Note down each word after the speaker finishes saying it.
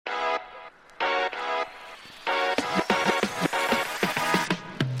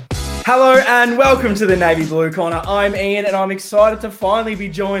Hello and welcome to the Navy Blue Corner. I'm Ian and I'm excited to finally be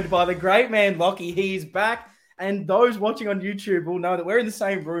joined by the great man Lockie. He's back, and those watching on YouTube will know that we're in the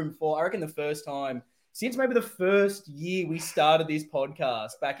same room for, I reckon, the first time since maybe the first year we started this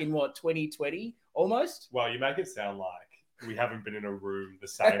podcast back in 2020 almost? Well, you make it sound like we haven't been in a room, the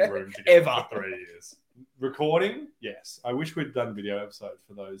same room together for 3 years. Recording, yes. I wish we'd done video episodes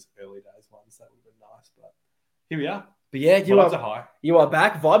for those early days ones. That would have been nice, but here we are. But yeah, high. You are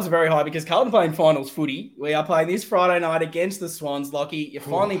back. Vibes are very high because Carlton playing finals footy. We are playing this Friday night against the Swans. Lockie, you're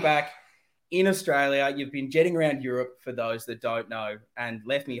finally back in Australia. You've been jetting around Europe, for those that don't know, and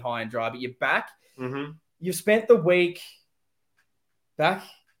left me high and dry, but you're back. Mm-hmm. You spent the week back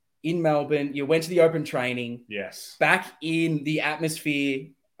in Melbourne. You went to the open training. Yes. Back in the atmosphere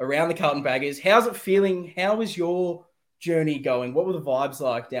around the Carlton Baggers. How's it feeling? How was your journey going? What were the vibes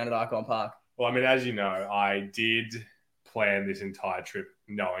like down at Icon Park? Well, I mean, as you know, I did plan this entire trip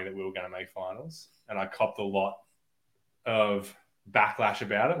knowing that we were going to make finals, and I copped a lot of backlash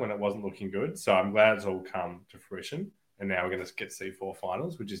about it when it wasn't looking good. So I'm glad it's all come to fruition, and now we're going to get C4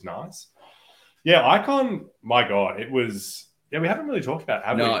 finals, which is nice. Yeah, Icon, my God, it was... Yeah, we haven't really talked about it,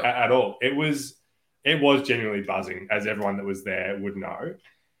 have we, at all? It was genuinely buzzing, as everyone that was there would know.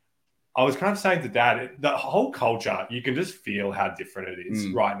 I was kind of saying to Dad, the whole culture, you can just feel how different it is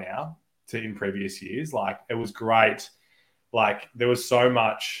right now to in previous years. Like, it was great. Like, there was so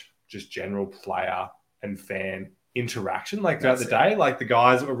much just general player and fan interaction, like, throughout the day. Like, the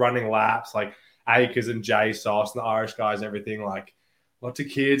guys that were running laps, like Akers and Jay Sauce and the Irish guys and everything, like, lots of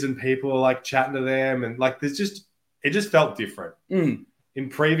kids and people like chatting to them. And, like, it just felt different. In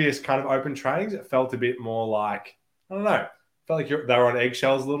previous kind of open trainings, it felt a bit more like, I don't know, it felt like they were on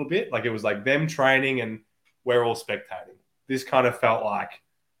eggshells a little bit. Like, it was like them training and we're all spectating. This kind of felt like,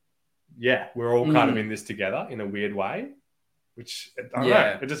 yeah, we're all kind of in this together in a weird way. Which, I don't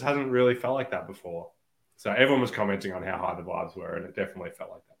know, it just hasn't really felt like that before. So everyone was commenting on how high the vibes were, and it definitely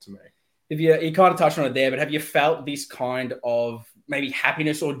felt like that to me. You kind of touched on it there, but have you felt this kind of maybe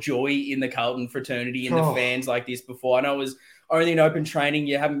happiness or joy in the Carlton fraternity and the fans like this before? I know it was only in open training.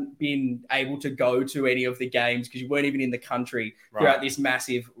 You haven't been able to go to any of the games because you weren't even in the country throughout this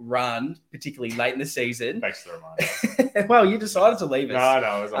massive run, particularly late in the season. Thanks for the reminder. Well, you decided to leave us.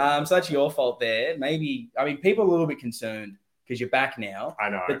 No, it was so that's your fault there. Maybe, I mean, people are a little bit concerned because you're back now. I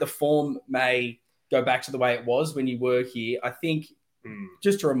know. But the form may go back to the way it was when you were here. I think,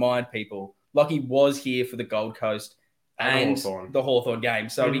 just to remind people, Lockie was here for the Gold Coast and the Hawthorn game.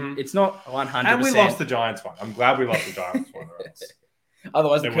 So it's not 100%. And we lost the Giants one. I'm glad we lost the Giants one.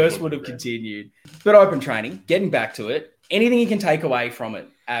 Otherwise, the curse would have continued. But open training, getting back to it, anything you can take away from it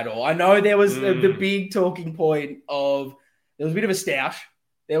at all? I know there was the big talking point of there was a bit of a stoush.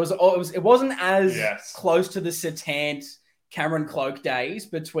 It wasn't as close to the Satant Cameron Cloak days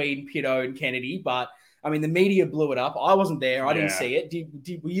between Pitto and Kennedy, but I mean, the media blew it up. I wasn't there. I didn't see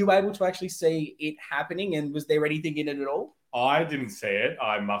it. Were you able to actually see it happening? And was there anything in it at all? I didn't see it.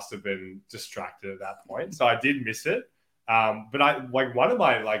 I must have been distracted at that point. So I did miss it. But one of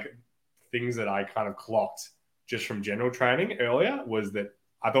my things that I kind of clocked just from general training earlier was that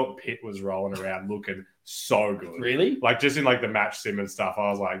I thought Pitt was rolling around looking so good. Really? Like, just in the match sim and stuff, I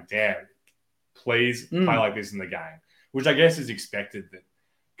was like, damn, please play like this in the game. Which I guess is expected that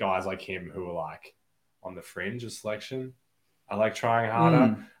guys like him who are on the fringe of selection are trying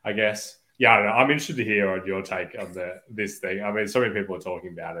harder, I guess. Yeah, I don't know. I'm interested to hear on your take on this thing. I mean, so many people are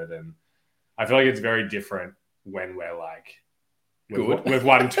talking about it, and I feel like it's very different when we're we've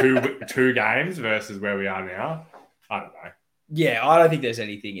won two games versus where we are now. I don't know. Yeah, I don't think there's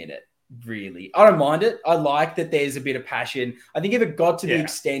anything in it, really. I don't mind it. I like that there's a bit of passion. I think if it got to the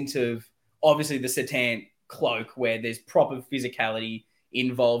extent of, obviously, the Satan Cloak, where there's proper physicality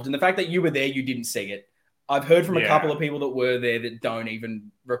involved, and the fact that you were there, you didn't see it. I've heard from a couple of people that were there that don't even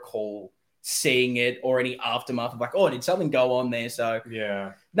recall seeing it or any aftermath of did something go on there? So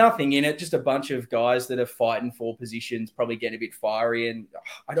nothing in it, just a bunch of guys that are fighting for positions, probably getting a bit fiery, and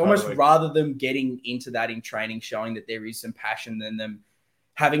I'd almost rather them getting into that in training, showing that there is some passion, than them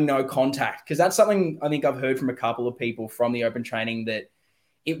having no contact, because that's something I think I've heard from a couple of people from the open training, that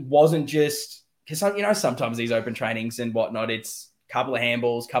it wasn't just because, sometimes these open trainings and whatnot, it's a couple of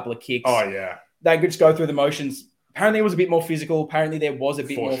handballs, couple of kicks. Oh, yeah. They could just go through the motions. Apparently, it was a bit more physical. Apparently, there was a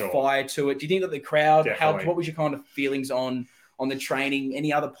bit more fire to it. Do you think that the crowd helped? What was your kind of feelings on the training?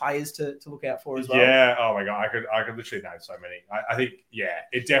 Any other players to look out for as well? Yeah. Oh, my God. I could literally name so many. I think,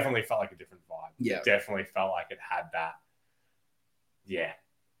 it definitely felt like a different vibe. Yeah. It definitely felt like it had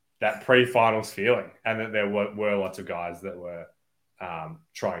that pre-finals feeling, and that there were lots of guys that were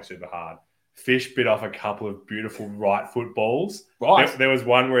trying super hard. Fish bit off a couple of beautiful right foot balls. Right. There was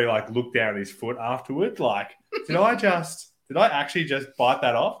one where he like looked down at his foot afterward. Like, did I actually just bite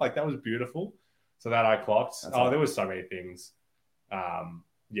that off? Like, that was beautiful. So that I clocked. There was so many things.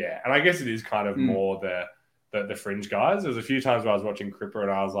 Yeah. And I guess it is kind of more the fringe guys. There was a few times where I was watching Cripper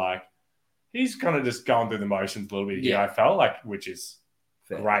and I was like, he's kind of just going through the motions a little bit here. I felt like, which is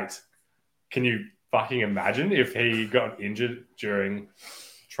great. Can you fucking imagine if he got injured during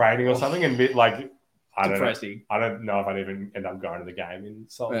training or something and be like, I don't know if I'd even end up going to the game in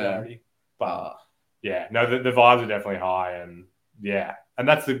solidarity. But no, the vibes are definitely high, and and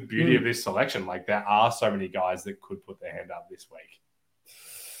that's the beauty of this selection. Like, there are so many guys that could put their hand up this week.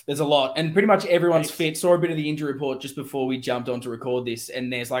 There's a lot, and pretty much everyone's fit. Saw a bit of the injury report just before we jumped on to record this,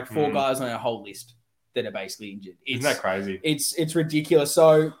 and there's like 4 guys on our whole list that are basically injured. Isn't that crazy? It's ridiculous.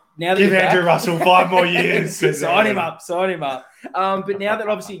 So now that give Andrew Russell 5 more years, sign him up. But now that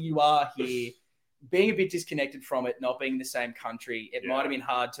obviously you are here, being a bit disconnected from it, not being in the same country, it might have been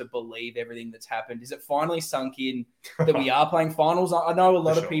hard to believe everything that's happened. Is it finally sunk in that we are playing finals? I know a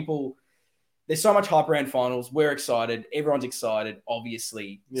lot of people. There's so much hype around finals. We're excited. Everyone's excited,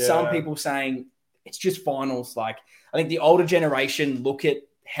 obviously. Yeah. Some people saying it's just finals. Like, I think the older generation look at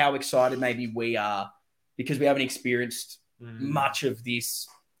how excited maybe we are because we haven't experienced much of this.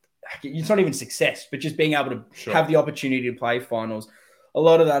 It's not even success, but just being able to have the opportunity to play finals. A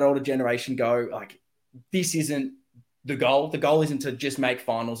lot of that older generation go, like, this isn't the goal. The goal isn't to just make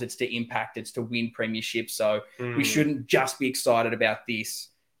finals. It's to impact. It's to win premierships. So we shouldn't just be excited about this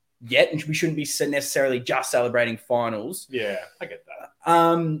yet, and we shouldn't be necessarily just celebrating finals. Yeah, I get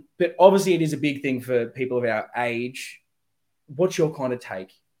that. But obviously it is a big thing for people of our age. What's your kind of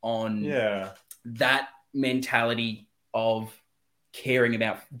take on that mentality of caring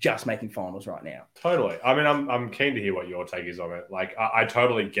about just making finals right now? Totally. I mean, I'm keen to hear what your take is on it. Like, I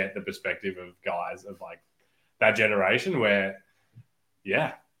totally get the perspective of guys of like that generation where,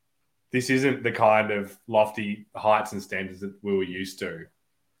 this isn't the kind of lofty heights and standards that we were used to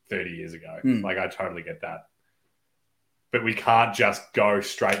 30 years ago. Like, I totally get that. But we can't just go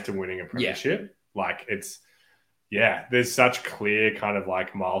straight to winning a premiership. Like, there's such clear kind of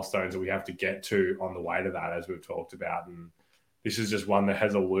like milestones that we have to get to on the way to that, as we've talked about. And this is just one that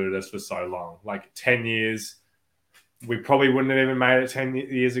has eluded us for so long. Like, 10 years, we probably wouldn't have even made it 10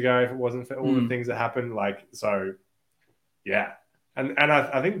 years ago if it wasn't for all the things that happened. Like, so, And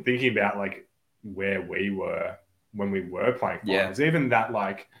I think thinking about like where we were when we were playing finals, even that,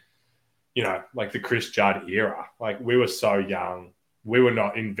 like, you know, like the Chris Judd era, like we were so young, we were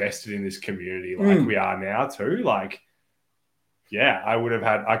not invested in this community like we are now too. Like,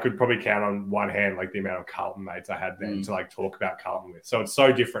 I could probably count on one hand like the amount of Carlton mates I had then to like talk about Carlton with. So it's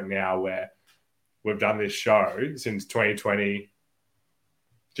so different now where we've done this show since 2020,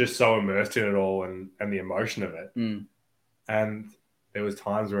 just so immersed in it all and the emotion of it. And there was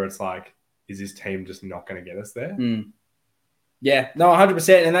times where it's like, is this team just not going to get us there? Yeah, no,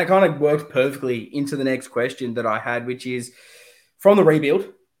 100%. And that kind of worked perfectly into the next question that I had, which is from the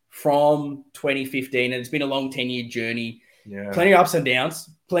rebuild from 2015, and it's been a long 10-year journey. Yeah. Plenty of ups and downs,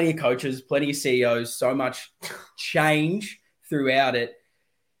 plenty of coaches, plenty of CEOs, so much change throughout it.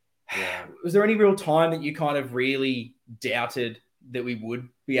 Yeah. Was there any real time that you kind of really doubted that we would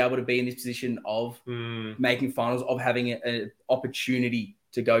be able to be in this position of making finals, of having an opportunity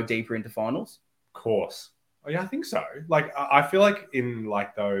to go deeper into finals? Of course. Oh, yeah, I think so. Like, I feel like in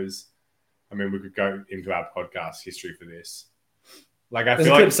like those, I mean, we could go into our podcast history for this. Like, There's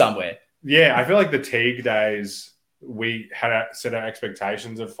a clip somewhere. Yeah, I feel like the Teague days, we had set our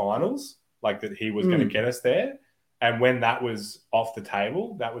expectations of finals, like that he was going to get us there. And when that was off the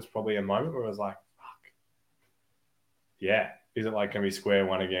table, that was probably a moment where I was like, fuck. Yeah. Is it like going to be square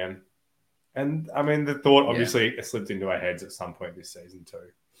one again? And I mean, the thought obviously slipped into our heads at some point this season too.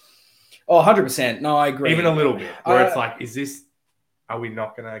 Oh, 100%. No, I agree. Even a little bit. Where it's like, are we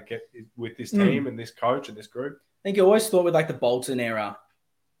not going to get with this team and this coach and this group? I think I always thought with like the Bolton era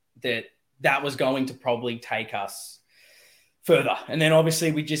that was going to probably take us further. And then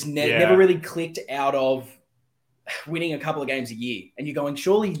obviously we just never really clicked out of winning a couple of games a year. And you're going,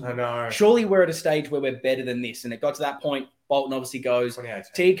 surely we're at a stage where we're better than this. And it got to that point. Bolton obviously goes,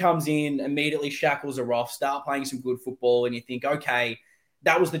 T comes in, immediately shackles are off, start playing some good football. And you think, okay,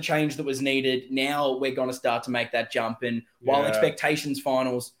 that was the change that was needed. Now we're going to start to make that jump. And while expectations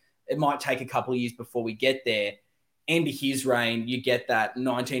finals, it might take a couple of years before we get there. End of his reign, you get that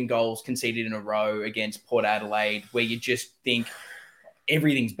 19 goals conceded in a row against Port Adelaide, where you just think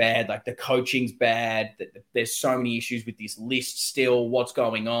everything's bad. Like the coaching's bad. There's so many issues with this list still. What's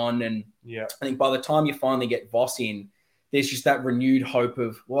going on? And I think by the time you finally get Voss in, there's just that renewed hope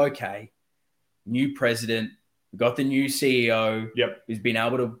of, well, okay, new president. We've got the new CEO who's been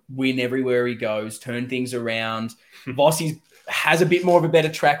able to win everywhere he goes, turn things around. Vossi has a bit more of a better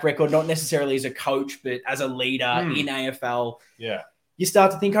track record, not necessarily as a coach, but as a leader in AFL. Yeah. You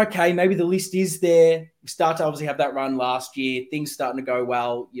start to think, okay, maybe the list is there. You start to obviously have that run last year. Things starting to go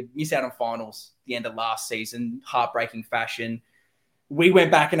well. You miss out on finals at the end of last season, heartbreaking fashion. We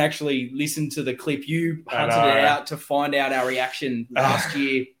went back and actually listened to the clip. You hunted it out to find out our reaction last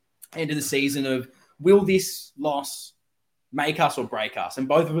year, end of the season, of will this loss make us or break us? And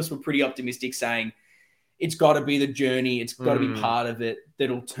both of us were pretty optimistic, saying it's got to be the journey. It's got to be part of it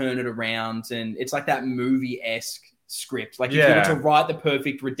that'll turn it around. And it's like that movie-esque script. Like if you were to write the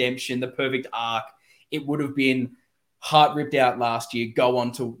perfect redemption, the perfect arc, it would have been heart ripped out last year, go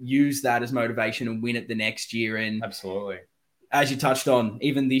on to use that as motivation and win it the next year. And absolutely, as you touched on,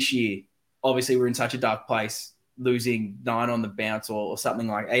 even this year, obviously we're in such a dark place, losing 9 on the bounce or something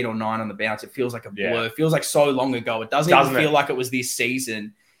like 8 or 9 on the bounce. It feels like a blur. It feels like so long ago. It doesn't even feel like it was this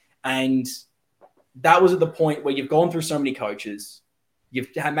season. And that was at the point where you've gone through so many coaches. You've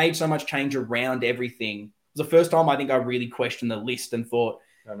made so much change around everything. It was the first time I think I really questioned the list and thought,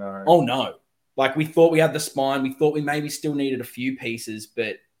 oh no. Like we thought we had the spine. We thought we maybe still needed a few pieces,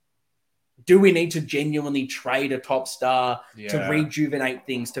 but do we need to genuinely trade a top star to rejuvenate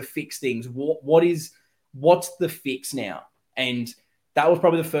things, to fix things? What's the fix now? And that was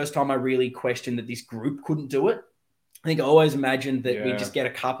probably the first time I really questioned that this group couldn't do it. I think I always imagined that we'd just get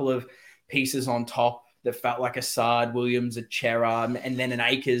a couple of pieces on top that felt like a Sard, Williams, a Chera, and then an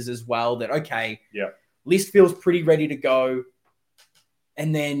Akers as well. That, list feels pretty ready to go.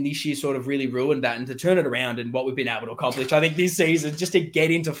 And then this year sort of really ruined that, and to turn it around and what we've been able to accomplish, I think this season, just to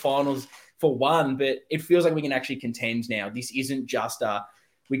get into finals for one, but it feels like we can actually contend now. This isn't just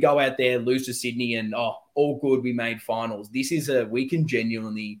we go out there, lose to Sydney and, all good, we made finals. This is we can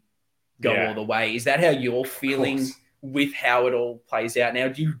genuinely go all the way. Is that how you're feeling with how it all plays out now?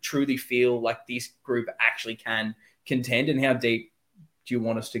 Do you truly feel like this group actually can contend, and how deep do you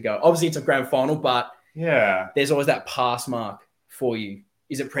want us to go? Obviously, it's a grand final, but there's always that pass mark for you.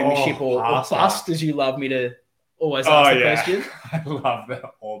 Is it premiership or bust, as you love me to always ask the question? I love the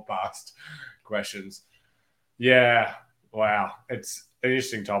or bust questions. Yeah. Wow. It's an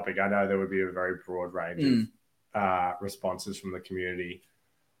interesting topic. I know there would be a very broad range of responses from the community.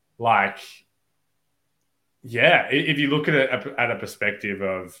 Like, if you look at it at a perspective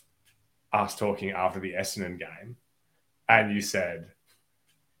of us talking after the Essendon game, and you said,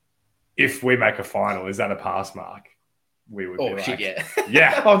 if we make a final, is that a pass mark? We would be like,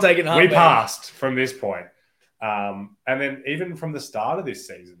 I'm taking it. We passed from this point. And then even from the start of this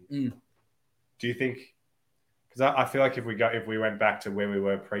season, do you think, because I feel like if we went back to where we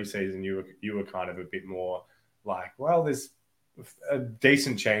were pre-season, you were kind of a bit more like, well, there's a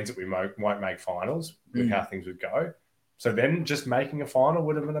decent chance that we won't make finals with how things would go. So then just making a final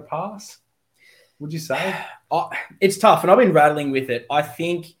would have been a pass, would you say? It's tough, and I've been rattling with it. I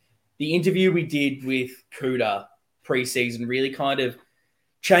think the interview we did with Kuda pre-season really kind of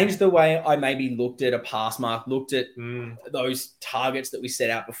changed the way I maybe looked at a pass mark, looked at those targets that we set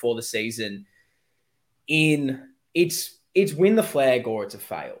out before the season. It's win the flag or it's a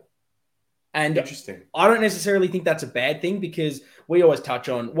fail. And interesting. I don't necessarily think that's a bad thing, because we always touch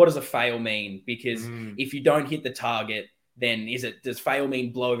on what does a fail mean? Because if you don't hit the target, then does fail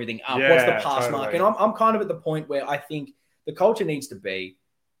mean blow everything up? What's the pass mark? And I'm kind of at the point where I think the culture needs to be,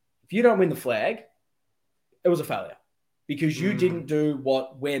 if you don't win the flag, it was a failure, because you didn't do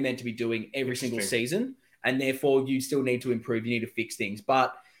what we're meant to be doing every single season, and therefore you still need to improve. You need to fix things.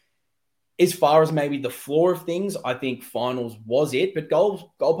 But as far as maybe the floor of things, I think finals was it. But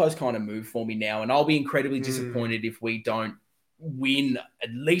goalposts kind of move for me now, and I'll be incredibly disappointed if we don't win at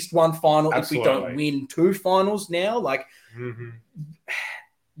least one final. Absolutely. If we don't win 2 finals now, like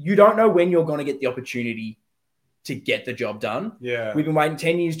you don't know when you're going to get the opportunity to get the job done. Yeah, we've been waiting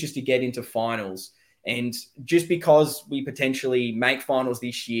 10 years just to get into finals. And just because we potentially make finals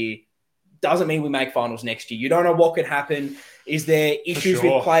this year doesn't mean we make finals next year. You don't know what could happen. Is there issues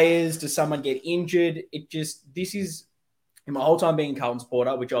with players? Does someone get injured? This is, in my whole time being a Carlton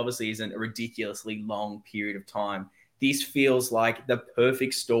supporter, which obviously isn't a ridiculously long period of time, this feels like the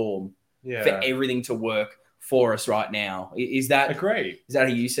perfect storm for everything to work for us right now. Is that agreed? Is that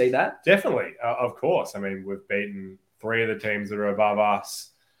how you see that? Definitely. Of course. I mean, we've beaten 3 of the teams that are above us.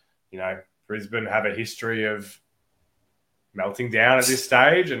 Brisbane have a history of melting down at this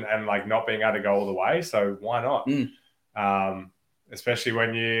stage and like not being able to go all the way. So why not? Especially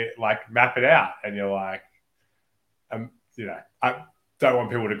when you like map it out and you're like, I don't want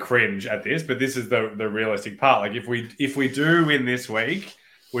people to cringe at this, but this is the realistic part. Like if we do win this week,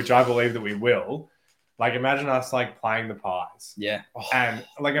 which I believe that we will, like imagine us like playing the Pies. Yeah. And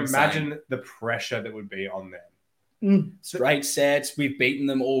like imagine the pressure that would be on them. Straight sets. We've beaten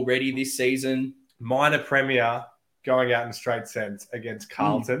them already this season. Minor Premier going out in straight sets against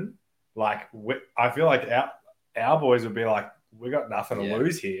Carlton. Like I feel like our boys would be like, we got nothing to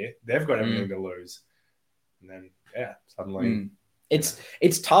lose here. They've got everything to lose. And then, suddenly.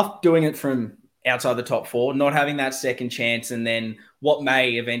 It's tough doing it from outside the top four, not having that second chance. And then what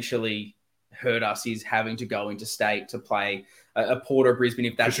may eventually hurt us is having to go into state to play a Port or Brisbane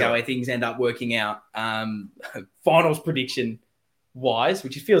if that's how things end up working out. Finals prediction wise,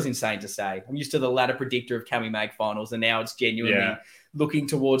 which feels insane to say. I'm used to the ladder predictor of can we make finals, and now it's genuinely looking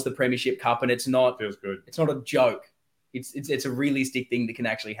towards the Premiership Cup, and it's not feels good. It's not a joke. It's a realistic thing that can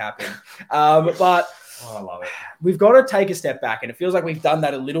actually happen. But I love it. We've got to take a step back, and it feels like we've done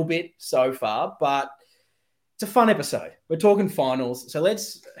that a little bit so far, but it's a fun episode. We're talking finals, so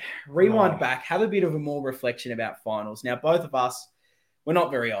let's rewind back, have a bit of a more reflection about finals. Now, both of us, we're not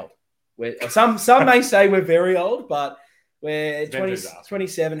very old. Some may say we're very old, but we're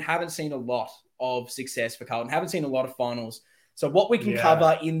 27, haven't seen a lot of success for Carlton, haven't seen a lot of finals. So what we can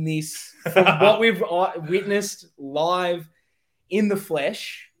cover in this, from what we've witnessed live in the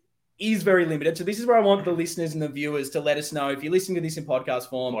flesh, is very limited. So this is where I want the listeners and the viewers to let us know, if you're listening to this in podcast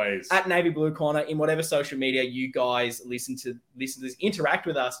form, please, at Navy Blue Corner, in whatever social media you guys listen to this, interact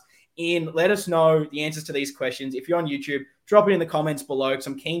with us in, let us know the answers to these questions. If you're on YouTube, drop it in the comments below, because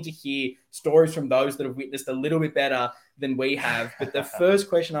I'm keen to hear stories from those that have witnessed a little bit better than we have. But the first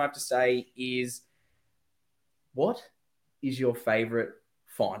question I have to say is, what is your favorite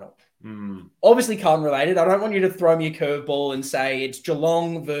final? Obviously Carlton related. I don't want you to throw me a curveball and say it's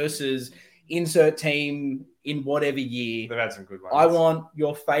Geelong versus insert team in whatever year. They've had some good ones. I want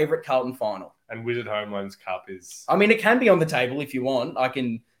your favorite Carlton final. And Wizard Home Loans Cup is... I mean, it can be on the table if you want.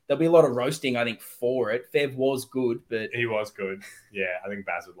 There'll be a lot of roasting, I think, for it. Fev was good, but... He was good. Yeah, I think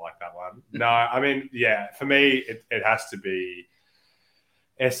Baz would like that one. No, I mean, yeah, for me, it has to be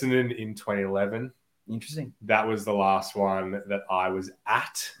Essendon in 2011. Interesting. That was the last one that I was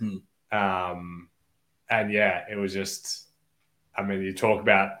at. And yeah, it was just, I mean,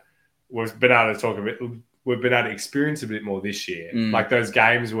 we've been able to experience a bit more this year. Like those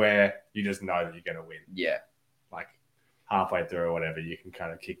games where you just know that you're going to win. Yeah. Like halfway through or whatever, you can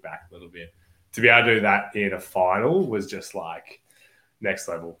kind of kick back a little bit. To be able to do that in a final was just like next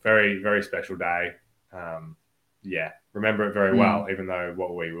level. Very, very special day. Yeah, remember it very well, even though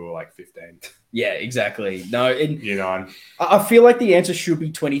we were like 15. Yeah, exactly. No, I feel like the answer should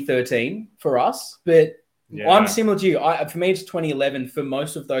be 2013 for us, but I'm similar to you. For me, it's 2011. For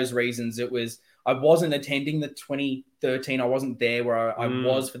most of those reasons, I wasn't attending the 2013. I wasn't there where I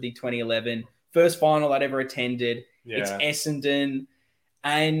was for the 2011 first final I'd ever attended. Yeah. It's Essendon,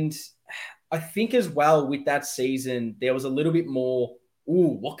 and I think as well with that season there was a little bit more.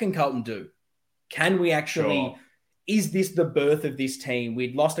 What can Carlton do? Can we actually? Sure. Is this the birth of this team?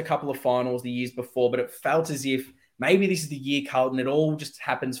 We'd lost a couple of finals the years before, but it felt as if maybe this is the year Carlton, it all just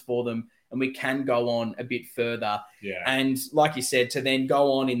happens for them and we can go on a bit further. Yeah. And like you said, to then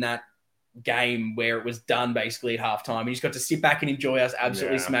go on in that game where it was done basically at halftime, and you just got to sit back and enjoy us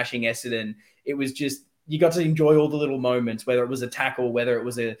absolutely smashing Essendon. It was just, you got to enjoy all the little moments, whether it was a tackle, whether it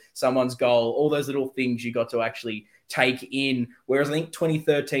was someone's goal, all those little things you got to actually take in. Whereas I think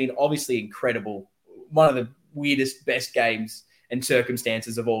 2013, obviously incredible, one of the weirdest, best games and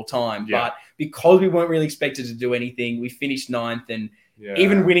circumstances of all time. Yeah. But because we weren't really expected to do anything, we finished 9th, and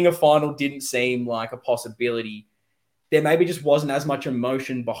even winning a final didn't seem like a possibility. There maybe just wasn't as much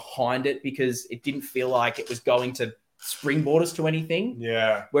emotion behind it because it didn't feel like it was going to springboard us to anything.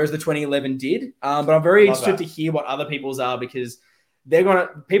 Yeah. Whereas the 2011 did. But I'm very interested to hear what other people's are, because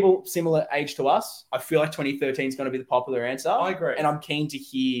people similar age to us, I feel like 2013 is going to be the popular answer. I agree. And I'm keen to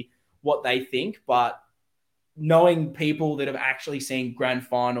hear what they think. But knowing people that have actually seen grand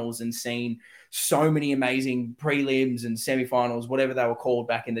finals and seen so many amazing prelims and semifinals, whatever they were called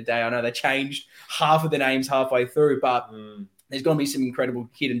back in the day. I know they changed half of the names halfway through, but there's going to be some incredible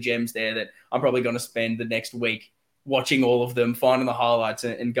hidden gems there that I'm probably going to spend the next week watching all of them, finding the highlights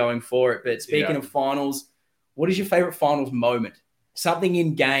and going for it. But speaking of finals, what is your favorite finals moment? Something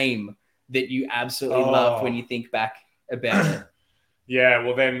in game that you absolutely love when you think back about it. Yeah,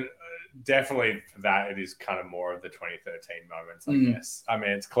 well then definitely for that, it is kind of more of the 2013 moments, I guess. I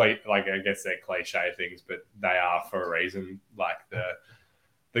mean, it's I guess they're cliche things, but they are for a reason. Like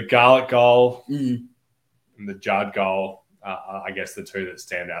the Garlic goal and the Judd goal, I guess the two that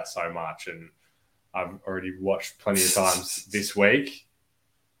stand out so much. And I've already watched plenty of times this week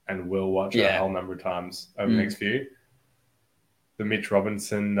and will watch a whole number of times over the next few. the Mitch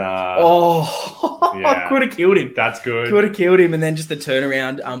Robinson. I could have killed him. That's good. Could have killed him, and then just the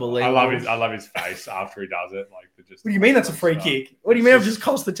turnaround, unbelievable. I love his face after he does it. Like what do you mean that's a free kick? What do you mean I've just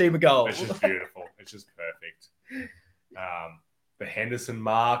cost the team a goal? It's just beautiful. It's just perfect. The Henderson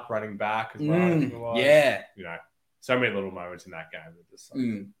mark running back as well. Yeah. So many little moments in that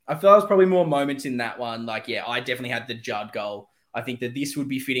game. I feel there was probably more moments in that one. Like, I definitely had the Judd goal. I think that this would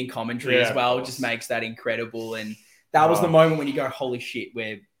be fitting commentary as well. It just makes that incredible. And that was the moment when you go, holy shit,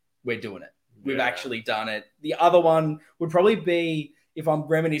 we're doing it. We've actually done it. The other one would probably be, if I'm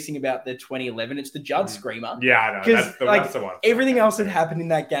reminiscing about the 2011, it's the Judd screamer. Yeah, I know. That's the one. Everything else that happened in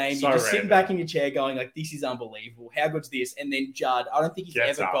that game, you're just sitting back in your chair going, like, this is unbelievable. How good's this? And then Judd, I don't think he's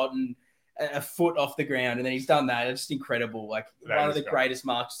ever gotten a foot off the ground, and then he's done that. It's just incredible. Like, one of the greatest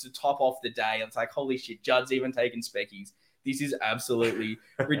marks to top off the day. It's like, holy shit, Judd's even taking speckies. This is absolutely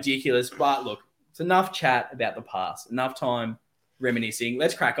ridiculous. But look, it's enough chat about the past. Enough time reminiscing.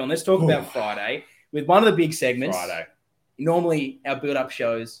 Let's crack on. Let's talk about Friday with one of the big segments. Normally, our build-up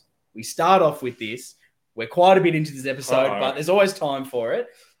shows, we start off with this. We're quite a bit into this episode, but there's always time for it.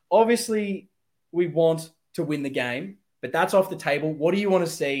 Obviously, we want to win the game, but that's off the table. What do you want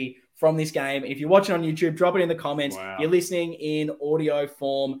to see from this game? If you're watching on YouTube, drop it in the comments. If you're listening in audio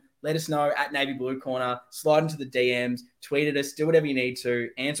form, let us know at Navy Blue Corner. Slide into the DMs, tweet at us, do whatever you need to,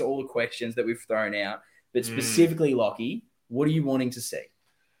 answer all the questions that we've thrown out. But specifically, Lockie, what are you wanting to see?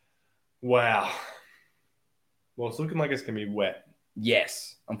 Wow. Well, it's looking like it's going to be wet.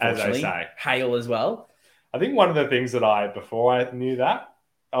 Yes, unfortunately. As they say. Hail as well. I think one of the things that before I knew that,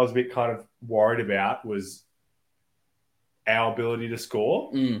 I was a bit kind of worried about was our ability to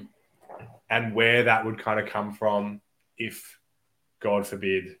score and where that would kind of come from if, God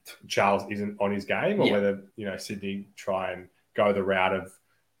forbid, Charles isn't on his game, or whether, Sydney try and go the route of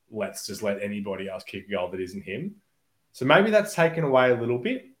let's just let anybody else kick a goal that isn't him. So maybe that's taken away a little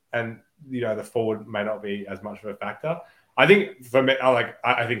bit, and the forward may not be as much of a factor. I think for me,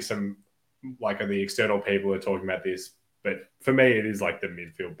 I think some the external people are talking about this, but for me, it is like the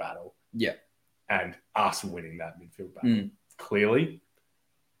midfield battle. Yeah, and us winning that midfield battle clearly,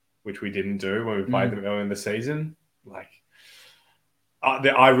 which we didn't do when we played them early in the season.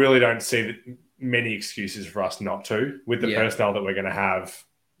 I really don't see many excuses for us not to, with the personnel that we're going to have.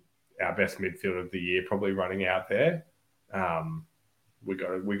 Our best midfield of the year probably running out there. We got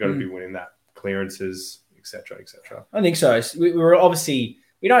to be winning that, clearances, etc., etc. I think so. We were obviously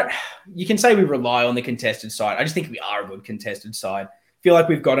you can say we rely on the contested side. I just think we are a good contested side. Feel like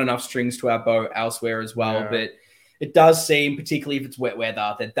we've got enough strings to our bow elsewhere as well, but it does seem, particularly if it's wet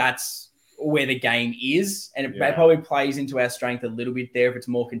weather, that's where the game is, and it probably plays into our strength a little bit there. If it's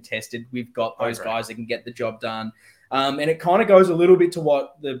more contested, we've got those guys that can get the job done. And it kind of goes a little bit to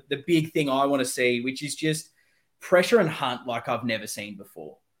what the big thing I want to see, which is just pressure and hunt like I've never seen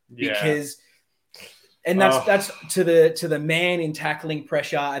before. Because, and that's to the man in tackling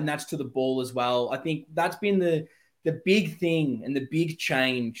pressure, and that's to the ball as well. I think that's been the big thing and the big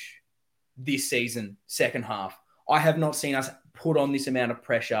change this season, second half. I have not seen us put on this amount of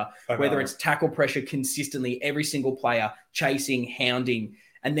pressure, whether it's tackle pressure consistently, every single player chasing, hounding,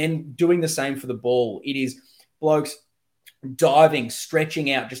 and then doing the same for the ball. It is blokes diving,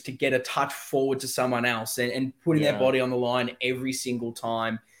 stretching out just to get a touch forward to someone else and putting their body on the line every single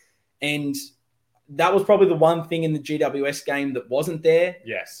time. And that was probably the one thing in the GWS game that wasn't there.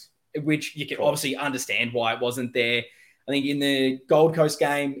 Yes. Which you can obviously understand why it wasn't there. I think in the Gold Coast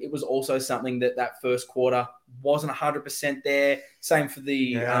game, it was also something that first quarter wasn't 100% there. Same for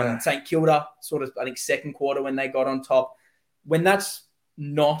the St Kilda, sort of, I think, second quarter when they got on top. When that's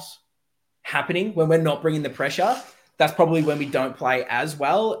not happening, when we're not bringing the pressure, that's probably when we don't play as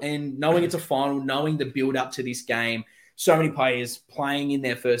well. And knowing it's a final, knowing the build up to this game, so many players playing in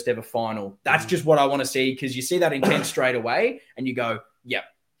their first ever final. That's just what I want to see, because you see that intent straight away and you go, yep,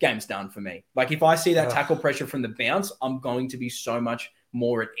 game's done for me. Like, if I see that tackle pressure from the bounce, I'm going to be so much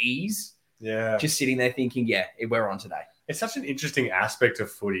more at ease. Yeah. Just sitting there thinking, we're on today. It's such an interesting aspect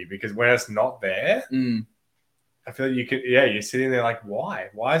of footy, because when it's not there, I feel like you could, you're sitting there like, why?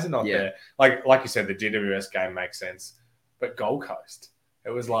 Why is it not there? Like you said, the GWS game makes sense, but Gold Coast, it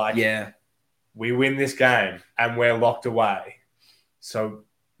was like, we win this game and we're locked away. So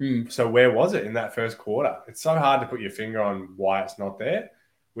where was it in that first quarter? It's so hard to put your finger on why it's not there,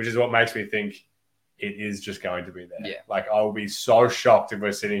 which is what makes me think it is just going to be there. Yeah. Like, I will be so shocked if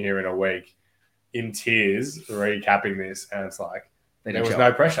we're sitting here in a week in tears recapping this and it's like, there was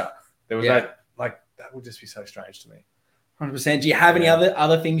no pressure. There was no, that would just be so strange to me. 100%. Do you have any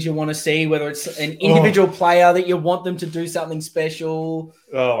other things you want to see, whether it's an individual player that you want them to do something special?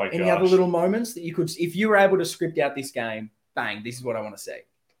 Oh, my God. Any other little moments that you could, if you were able to script out this game, bang, this is what I want to see?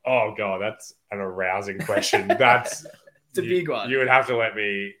 Oh, God, that's an arousing question. That's it's a big one. You would have to let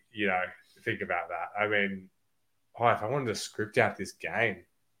me, think about that. I mean, if I wanted to script out this game,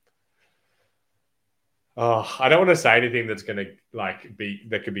 I don't want to say anything that's going to that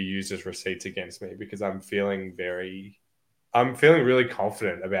could be used as receipts against me because I'm feeling really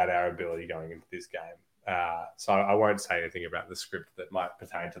confident about our ability going into this game. So I won't say anything about the script that might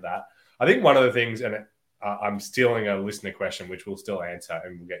pertain to that. I think one of the things, and I'm stealing a listener question, which we'll still answer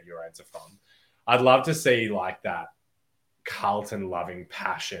and we'll get your answer from. I'd love to see like that Carlton loving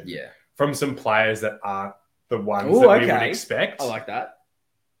passion from some players that aren't the ones that we would expect. I like that.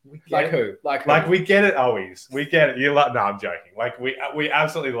 Who? Like we get it always. We get it. No, I'm joking. Like we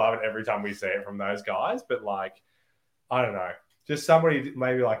absolutely love it every time we see it from those guys. But like, I don't know, just somebody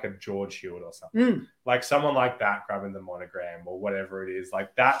maybe like a George Hewitt or something, like someone like that grabbing the monogram or whatever it is.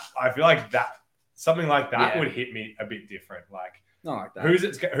 Like that, I feel like that something like that would hit me a bit different. Like, not like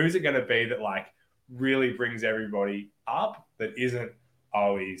that. Who's it going to be that like really brings everybody up that isn't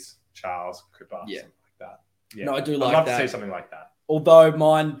always Charles Cripper? Yeah, something like that. Yeah, no, I do I'd like love that. to see something like that. Although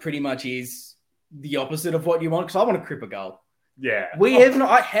mine pretty much is the opposite of what you want, because I want a Cripper goal. Yeah. We haven't.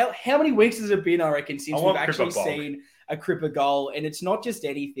 How many weeks has it been, I reckon, since we've actually seen a Cripper goal? And it's not just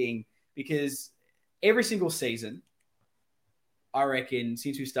anything, because every single season, I reckon,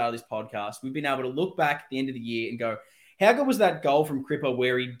 since we started this podcast, we've been able to look back at the end of the year and go, how good was that goal from Cripper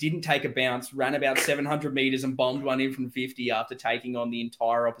where he didn't take a bounce, ran about 700 metres and bombed one in from 50 after taking on the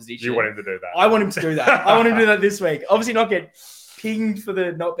entire opposition? You want him to do that? I want him to do that. I want him to do that this week. Obviously not get pinged for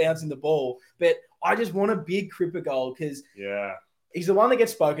the not bouncing the ball, but I just want a big Cripper goal because he's the one that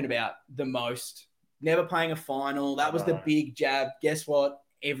gets spoken about the most. Never playing a final. That was the big jab. Guess what?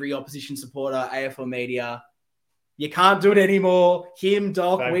 Every opposition supporter, AFL media, you can't do it anymore. Him,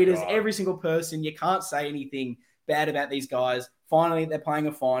 Doc, Weeders, every single person. You can't say anything bad about these guys. Finally, they're playing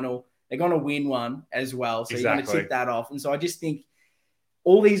a final. They're going to win one as well. So you're going to tip that off. And so I just think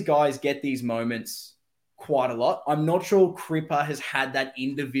all these guys get these moments quite a lot. I'm not sure Cripper has had that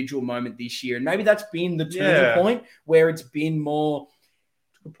individual moment this year. And maybe that's been the turning point where it's been more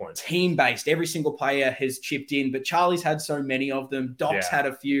team-based. Every single player has chipped in, but Charlie's had so many of them. Doc's had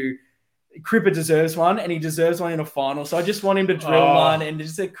a few. Cripper deserves one, and he deserves one in a final. So I just want him to drill one and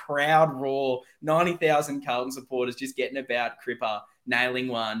just a crowd roar. 90,000 Carlton supporters just getting about Cripper nailing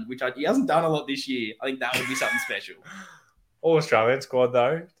one, which he hasn't done a lot this year. I think that would be something special. All Australian squad,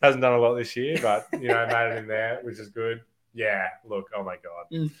 though. Hasn't done a lot this year, but, made it in there, which is good. Yeah, look, oh, my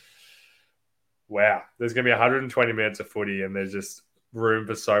God. Wow. There's going to be 120 minutes of footy, and there's just room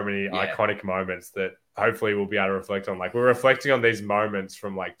for so many iconic moments that hopefully we'll be able to reflect on. Like, we're reflecting on these moments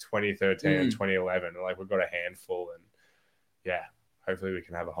from, 2013 and 2011. And, we've got a handful. And, hopefully we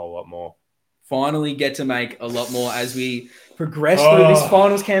can have a whole lot more. Finally get to make a lot more as we progress through this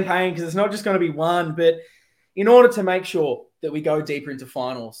finals campaign, because it's not just going to be one, but in order to make sure that we go deeper into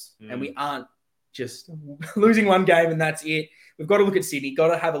finals and we aren't just losing one game and that's it, we've got to look at Sydney, got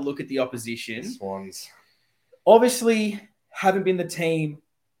to have a look at the opposition. Swans. Obviously, haven't been the team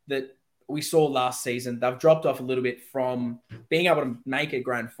that we saw last season. They've dropped off a little bit from being able to make a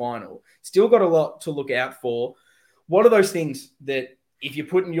grand final. Still got a lot to look out for. What are those things that if you're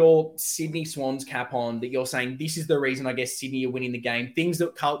putting your Sydney Swans cap on, that you're saying this is the reason I guess Sydney are winning the game, things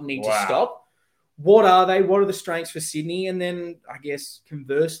that Carlton need to stop? What are they? What are the strengths for Sydney? And then, I guess,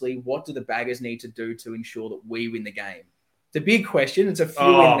 conversely, what do the Baggers need to do to ensure that we win the game? It's a big question. It's a few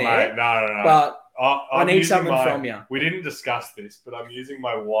in there. Mate, no. But I need something from you. We didn't discuss this, but I'm using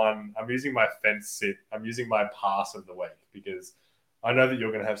my fence sit. I'm using my pass of the week because I know that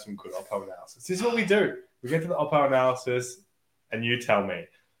you're going to have some good Oppo analysis. This is what we do. We get to the Oppo analysis and you tell me.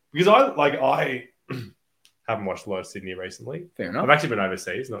 Because I haven't watched a lot of Sydney recently. Fair enough. I've actually been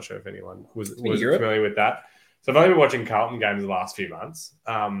overseas. Not sure if anyone was familiar with that. So I've only been watching Carlton games the last few months.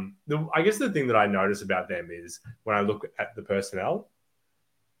 I guess the thing that I notice about them is when I look at the personnel,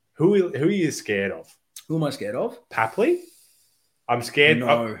 who are you scared of? Who am I scared of? Papley? I'm scared.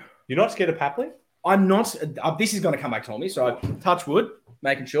 No. You're not scared of Papley? I'm not. This is going to come back to me, so touch wood,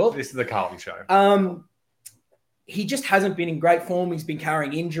 making sure. This is the Carlton show. He just hasn't been in great form. He's been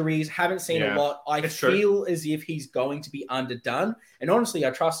carrying injuries. Haven't seen a lot. I feel as if he's going to be underdone. And honestly,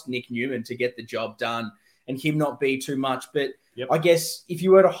 I trust Nick Newman to get the job done and him not be too much. But I guess if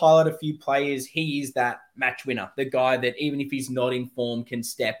you were to highlight a few players, he is that match winner, the guy that even if he's not in form can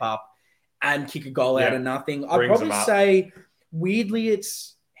step up and kick a goal out of nothing. I'd probably say, weirdly,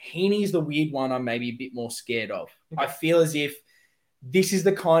 it's Heaney's the weird one I'm maybe a bit more scared of. Okay. I feel as if this is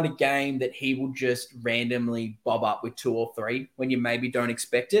the kind of game that he will just randomly bob up with 2 or 3 when you maybe don't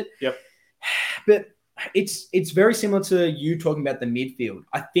expect it. Yep. But It's very similar to you talking about the midfield.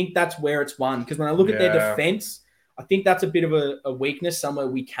 I think that's where it's won, because when I look at their defense, I think that's a bit of a weakness somewhere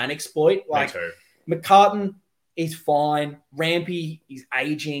we can exploit. Like, McCartan is fine. Rampy is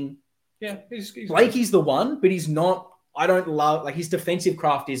aging. Yeah, he's Blakey's the one, but he's not. I don't love, like, his defensive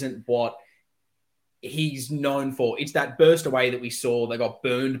craft isn't what he's known for. It's that burst away that we saw they got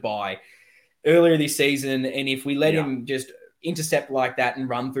burned by earlier this season. And if we let him just intercept like that and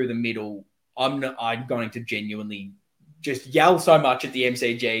run through the middle, I'm going to genuinely just yell so much at the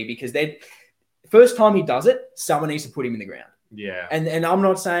MCG, because first time he does it, someone needs to put him in the ground. Yeah. And I'm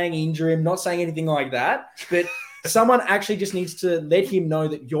not saying injure him, not saying anything like that, but someone actually just needs to let him know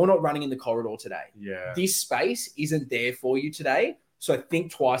that you're not running in the corridor today. Yeah. This space isn't there for you today. So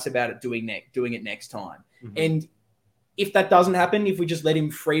think twice about it doing it next time. Mm-hmm. And if that doesn't happen, if we just let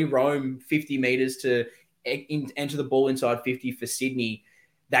him free roam 50 meters to enter the ball inside 50 for Sydney,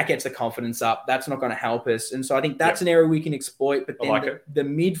 that gets the confidence up. That's not going to help us. And so I think that's an area we can exploit. But then the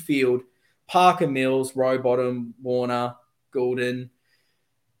midfield, Parker, Mills, Rowbottom, Warner, Goulden,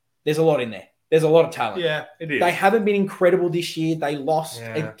 there's a lot in there. There's a lot of talent. Yeah, it is. They haven't been incredible this year. They lost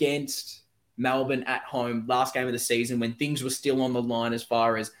against Melbourne at home, last game of the season, when things were still on the line as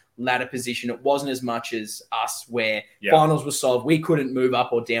far as ladder position. It wasn't as much as us, where finals were solved. We couldn't move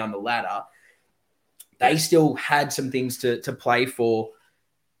up or down the ladder. They still had some things to play for.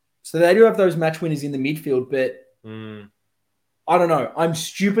 So they do have those match winners in the midfield, but I don't know. I'm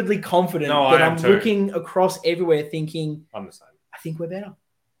stupidly confident that I'm looking across everywhere thinking, I'm the same. I think we're better.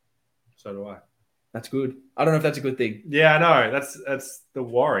 So do I. That's good. I don't know if that's a good thing. Yeah, I know. That's the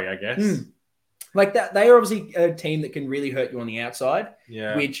worry, I guess. Like that, they are obviously a team that can really hurt you on the outside.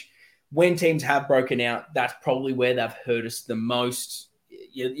 Yeah. Which, when teams have broken out, that's probably where they've hurt us the most.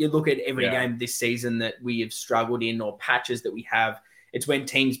 You look at every game this season that we have struggled in, or patches that we have. It's when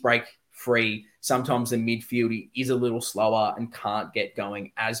teams break free. Sometimes the midfield is a little slower and can't get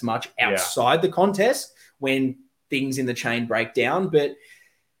going as much outside the contest when things in the chain break down. But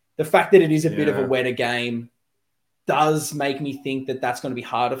the fact that it is a bit of a wetter game does make me think that that's going to be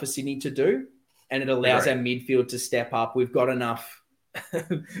harder for Sydney to do. And it allows our midfield to step up. We've got enough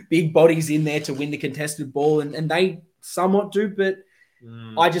big bodies in there to win the contested ball, and they somewhat do. But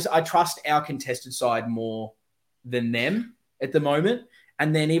I trust our contested side more than them at the moment.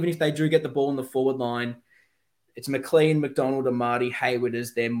 And then even if they do get the ball in the forward line, it's McLean, McDonald, and Marty Hayward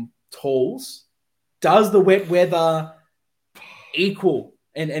as them tools. Does the wet weather equal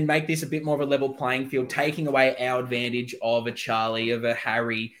and make this a bit more of a level playing field, taking away our advantage of a Charlie, of a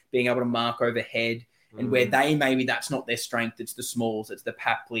Harry, being able to mark overhead, and where they maybe that's not their strength, it's the smalls, it's the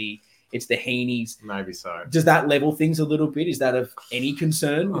Papley, it's the Heaney's. Maybe so. Does that level things a little bit? Is that of any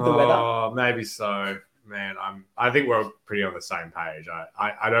concern with the weather? Oh, maybe so. Man, I think we're pretty on the same page.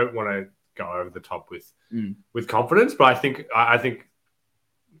 I don't want to go over the top with confidence, but I think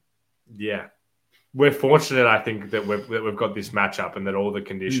we're fortunate. I think that we've got this matchup, and that all the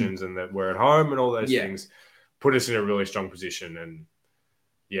conditions and that we're at home and all those things put us in a really strong position. And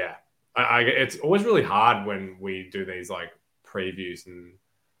it's always really hard when we do these like previews and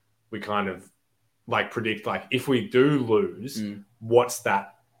we kind of like predict, like, if we do lose, what's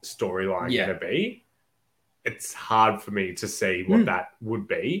that storyline going to be? It's hard for me to see what that would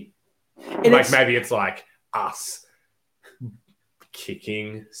be. And like, maybe it's like us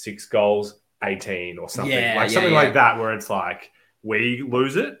kicking 6 goals, 18 or something. Like that, where it's like we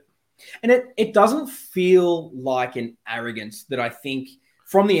lose it. And it doesn't feel like an arrogance that I think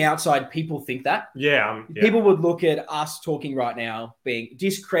from the outside people think that. People would look at us talking right now, being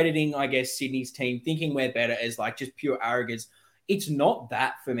discrediting, I guess, Sydney's team, thinking we're better, as like just pure arrogance. It's not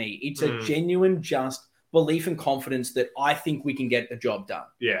that for me. It's a genuine just belief and confidence that I think we can get the job done.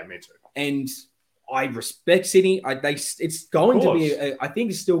 Yeah, me too. And I respect Sydney. It's going to be, I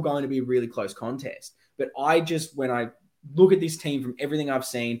think it's still going to be a really close contest. But when I look at this team, from everything I've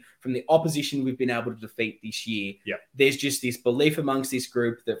seen, from the opposition we've been able to defeat this year, there's just this belief amongst this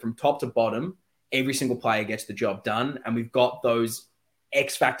group that from top to bottom, every single player gets the job done. And we've got those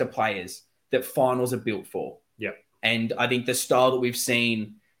X-factor players that finals are built for. And I think the style that we've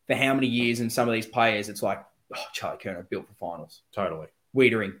seen for how many years in some of these players, it's like, Charlie Kerner built for finals. Totally.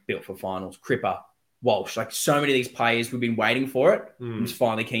 Wiedering built for finals. Cripper, Walsh, like so many of these players, we've been waiting for it. I'm just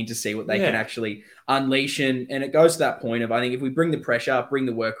finally keen to see what they can actually unleash. And it goes to that point of, I think if we bring the pressure, bring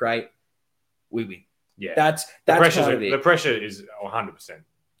the work rate, we win. Yeah. That's kind of it. The pressure is 100%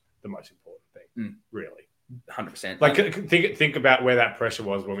 the most important thing, really. 100%. Like, think about where that pressure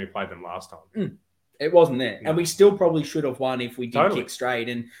was when we played them last time. It wasn't there. No. And we still probably should have won if we did kick straight.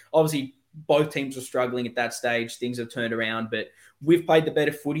 And obviously both teams were struggling at that stage. Things have turned around, but we've played the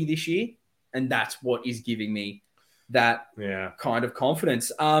better footy this year. And that's what is giving me that Yeah. kind of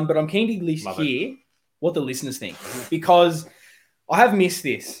confidence. But I'm keen to hear what the listeners think, because I have missed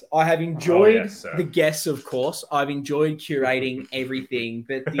this. I have enjoyed the guests, of course. I've enjoyed curating everything,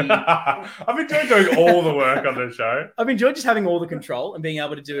 but I've enjoyed doing all the work on the show. I've enjoyed just having all the control and being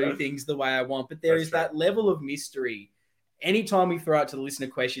able to do things the way I want. But there is that level of mystery anytime we throw out to the listener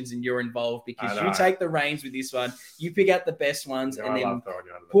questions and you're involved, because you take the reins with this one. You pick out the best ones and then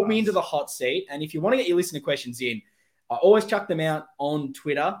put me into the hot seat. And if you want to get your listener questions in, I always chuck them out on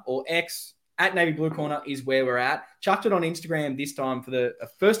Twitter or X. At Navy Blue Corner is where we're at. Chucked it on Instagram this time for the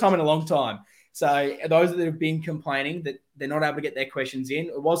first time in a long time. So those that have been complaining that they're not able to get their questions in,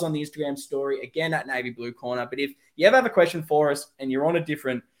 it was on the Instagram story, again, at Navy Blue Corner. But if you ever have a question for us and you're on a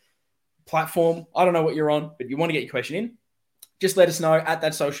different platform, I don't know what you're on, but you want to get your question in, just let us know at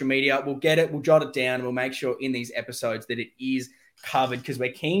that social media. We'll get it, we'll jot it down, and we'll make sure in these episodes that it is covered, because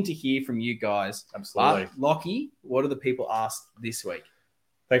we're keen to hear from you guys. Absolutely. Lockie, what are the people asked this week?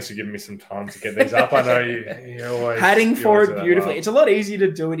 Thanks for giving me some time to get these up. I know you always... Padding for it beautifully. It's a lot easier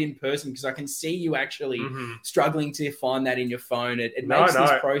to do it in person because I can see you actually struggling to find that in your phone. It makes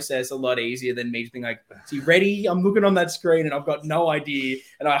this process a lot easier than me just being like, so you ready? I'm looking on that screen and I've got no idea,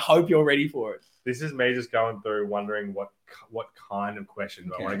 and I hope you're ready for it. This is me just going through wondering what kind of question.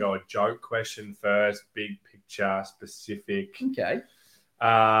 Do I want to go a joke question first, big picture, specific? Okay.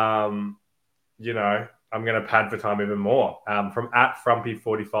 I'm going to pad for time even more. From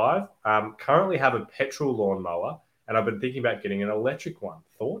 @Frumpy45, currently have a petrol lawnmower, and I've been thinking about getting an electric one.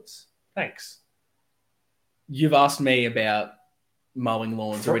 Thoughts? Thanks. You've asked me about mowing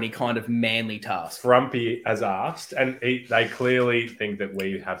lawns or any kind of manly task. Frumpy has asked, and they clearly think that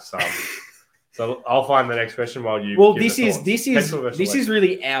we have some. So I'll find the next question while you. Well, this is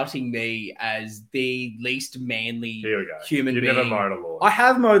really outing me as the least manly human being. You've never mowed a lawn. I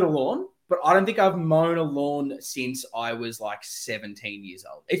have mowed a lawn, but I don't think I've mown a lawn since I was like 17 years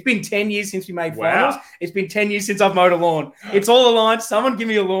old. It's been 10 years since we made finals. It's been 10 years since I've mowed a lawn. It's all aligned. Someone give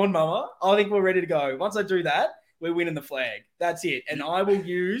me a lawnmower. I think we're ready to go. Once I do that, we're winning the flag. That's it. And I will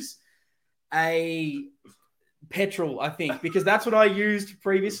use a petrol, I think, because that's what I used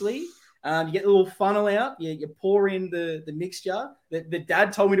previously. You get the little funnel out. You pour in the mixture that the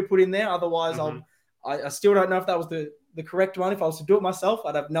dad told me to put in there. Otherwise, I still don't know if that was the correct one. If I was to do it myself,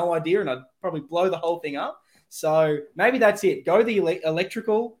 I'd have no idea, and I'd probably blow the whole thing up. So maybe that's it. Go the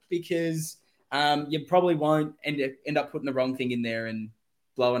electrical, because you probably won't end up putting the wrong thing in there and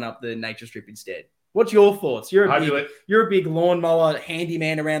blowing up the nature strip instead. What's your thoughts? You're a big lawnmower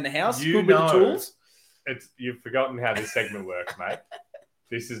handyman around the house. Good with the tools. You've forgotten how this segment works, mate.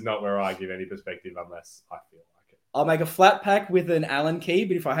 This is not where I give any perspective unless I feel like it. I'll make a flat pack with an Allen key,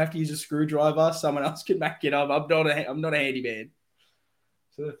 but if I have to use a screwdriver, someone else can make it up. I'm not a handyman.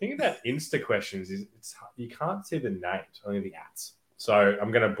 So the thing about Insta questions is you can't see the names, only the ats. So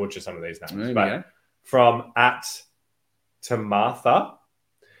I'm going to butcher some of these names. From to Martha,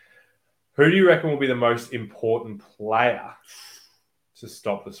 who do you reckon will be the most important player to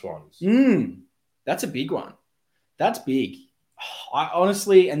stop the Swans? That's a big one. That's big. I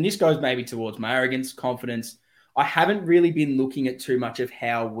honestly, and this goes maybe towards my arrogance, confidence, I haven't really been looking at too much of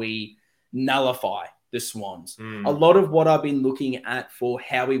how we nullify the Swans. A lot of what I've been looking at for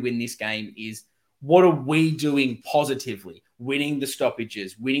how we win this game is what are we doing positively? Winning the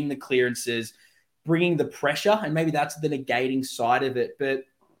stoppages, winning the clearances, bringing the pressure, and maybe that's the negating side of it. But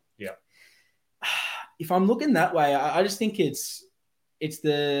yeah, if I'm looking that way, I just think it's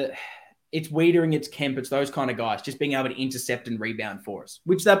Wiedering, it's Kemp, it's those kind of guys, just being able to intercept and rebound for us,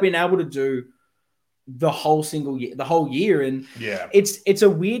 which they've been able to do the whole year. And it's a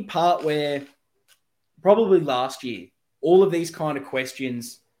weird part where probably last year, all of these kind of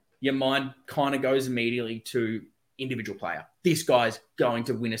questions, your mind kind of goes immediately to individual player. This guy's going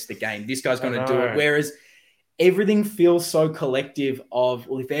to win us the game. This guy's going to do it. Whereas everything feels so collective of,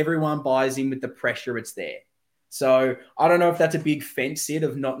 well, if everyone buys in with the pressure, it's there. So I don't know if that's a big fence sit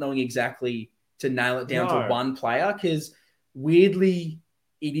of not knowing exactly to nail it down to one player, because weirdly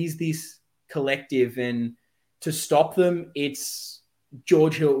it is this collective, and to stop them, it's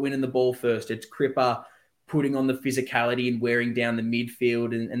George Hill winning the ball first. It's Cripper putting on the physicality and wearing down the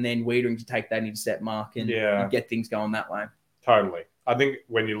midfield, and then Wiedering to take that intercept mark and get things going that way. Totally. I think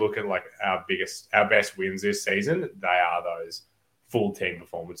when you look at like our best wins this season, they are those full team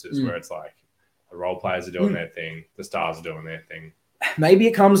performances where it's like, the role players are doing their thing. The stars are doing their thing. Maybe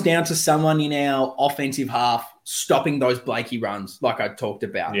it comes down to someone in our offensive half stopping those Blakey runs like I talked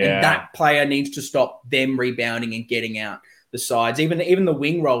about. Yeah. And that player needs to stop them rebounding and getting out the sides. Even the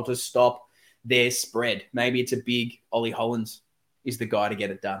wing roll to stop their spread. Maybe it's a big Ollie Hollins is the guy to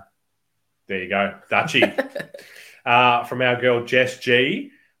get it done. There you go. Dutchy. From our girl, Jess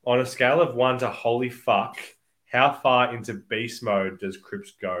G. On a scale of 1 to holy fuck, how far into beast mode does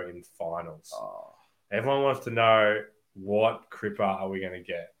Crips go in finals? Oh. Everyone wants to know what Cripper are we going to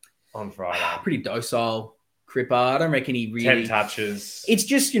get on Friday. Pretty docile Cripper. I don't reckon he really... 10 touches. It's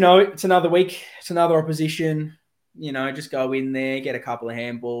just, it's another week. It's another opposition. Just go in there, get a couple of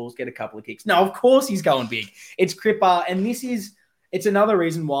handballs, get a couple of kicks. No, of course he's going big. It's Cripper, and it's another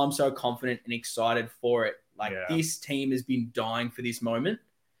reason why I'm so confident and excited for it. This team has been dying for this moment.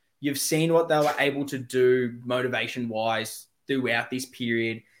 You've seen what they were able to do motivation-wise throughout this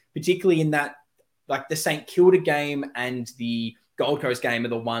period, particularly in that, the St. Kilda game and the Gold Coast game are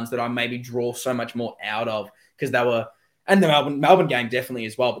the ones that I maybe draw so much more out of because they were, and the Melbourne game definitely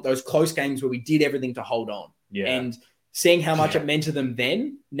as well, but those close games where we did everything to hold on. Yeah. And seeing how much it meant to them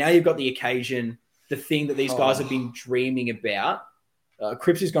then, now you've got the occasion, the thing that these guys have been dreaming about.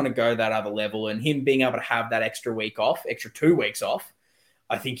 Cripps is going to go that other level, and him being able to have that extra 2 weeks off,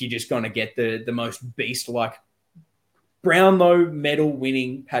 I think you're just going to get the most beast-like Brownlow medal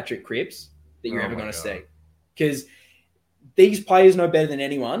winning Patrick Cripps that you're ever going to see. Because these players know better than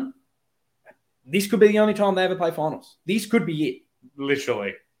anyone. This could be the only time they ever play finals. This could be it.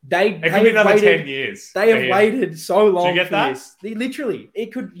 Literally. It could be another 10 years. They have waited so long. Do you get for that? This. Literally.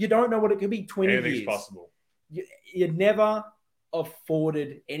 You don't know what it could be 20 years. Anything's possible. You're never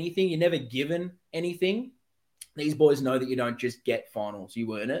afforded anything. You're never given anything. These boys know that you don't just get finals.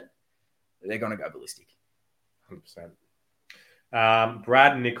 You earn it. They're going to go ballistic. 100%.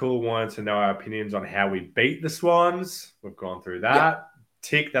 Brad Nickel wanted to know our opinions on how we beat the Swans. We've gone through that. Yep.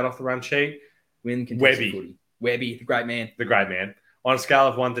 Tick that off the run sheet. Win contested footy. Webby, the great man. The great man. On a scale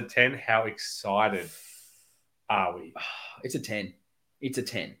of 1 to 10, how excited are we? It's a 10. It's a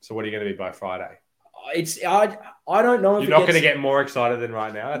 10. So what are you going to be by Friday? I don't know if you're not going to get more excited than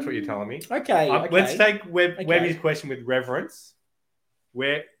right now. That's what you're telling me. Okay. Let's take Webby's question with reverence.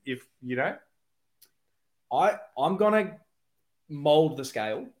 I'm going to mold the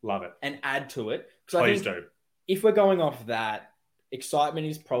scale. Love it. And add to it. Please do. If we're going off that, excitement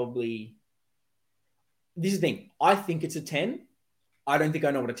is probably... This is the thing. I think it's a 10. I don't think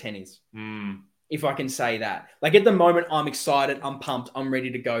I know what a 10 is. If I can say that. At the moment, I'm excited. I'm pumped. I'm ready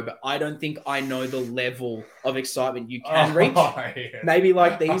to go. But I don't think I know the level of excitement you can reach. Yeah. Maybe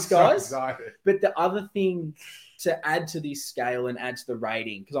like these guys. So but the other thing to add to this scale and add to the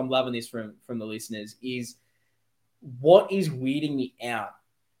rating, because I'm loving this from the listeners, is what is weirding me out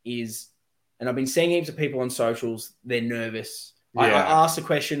is, and I've been seeing heaps of people on socials, they're nervous. Yeah. I asked a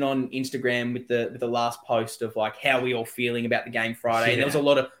question on Instagram with the last post of how are we all feeling about the game Friday. Yeah. And there was a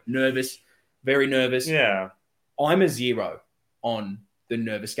lot of nervous, very nervous. Yeah. I'm a 0 on the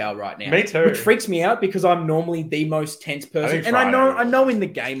nervous scale right now. Me too. Which freaks me out because I'm normally the most tense person. And I know in the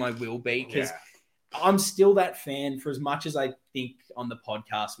game I will be because I'm still that fan for as much as I think on the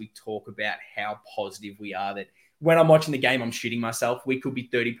podcast we talk about how positive we are that when I'm watching the game, I'm shitting myself. We could be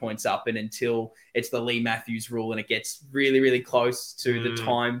 30 points up, and until it's the Lee Matthews rule and it gets really, really close to the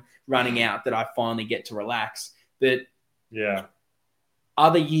time running out that I finally get to relax. But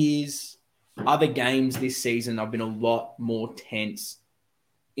other years, other games this season, I've been a lot more tense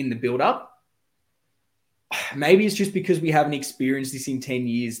in the build-up. Maybe it's just because we haven't experienced this in 10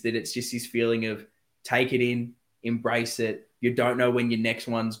 years that it's just this feeling of take it in, embrace it. You don't know when your next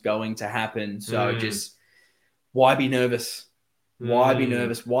one's going to happen. So just... Why be nervous? Why be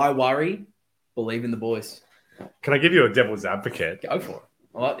nervous? Why worry? Believe in the boys. Can I give you a devil's advocate? Go for it.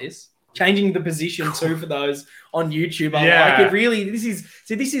 I like this. Changing the position too for those on YouTube. I like it. Really, this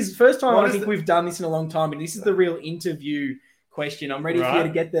is first time I think we've done this in a long time, and this is the real interview question. I'm ready for you to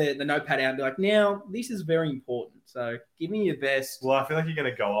get the notepad out and be like, now, this is very important. So give me your best. Well, I feel like you're going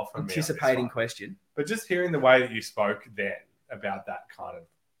to go off on anticipating question. But just hearing the way that you spoke then about that kind of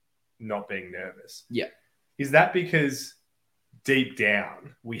not being nervous. Yeah. Is that because deep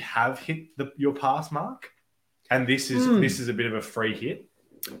down we have hit your pass mark, and this is a bit of a free hit?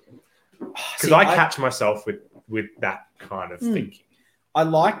 Because I catch myself with that kind of thinking. I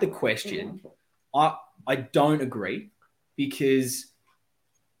like the question. I don't agree because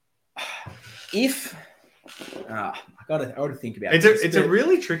if I got to think about it. It's a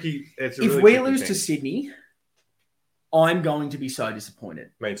really tricky. If we lose to Sydney, I'm going to be so disappointed.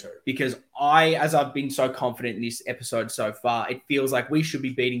 Me too. Because as I've been so confident in this episode so far, it feels like we should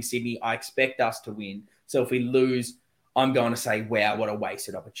be beating Sydney. I expect us to win. So if we lose, I'm going to say, wow, what a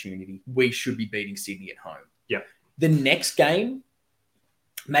wasted opportunity. We should be beating Sydney at home. Yeah. The next game,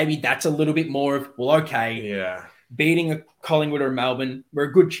 maybe that's a little bit more of, well, okay. Yeah. Beating a Collingwood or Melbourne, we're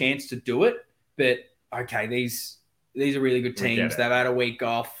a good chance to do it. But, okay, these are really good teams. They've had a week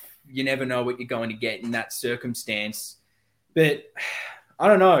off. you never know what you're going to get in that circumstance. But I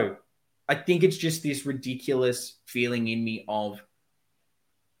don't know. I think it's just this ridiculous feeling in me of,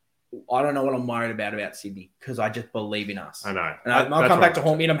 I don't know what I'm worried about Sydney, because I just believe in us. I know. And I'll come back to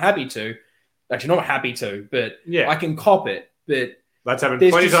haunt me, and I'm happy to. Actually, not happy to, but I can cop it. But that's happened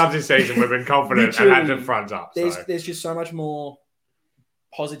 20 times this season. We've been confident and had to front up. There's just so much more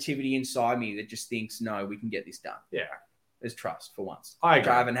positivity inside me that just thinks, no, we can get this done. Yeah. There's trust for once. I agree. Which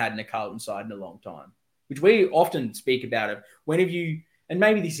I haven't had in a Carlton side in a long time, which we often speak about it. When have you, and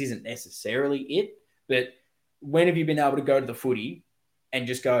maybe this isn't necessarily it, but when have you been able to go to the footy and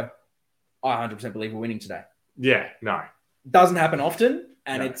just go, I 100% believe we're winning today? Yeah, no. Doesn't happen often,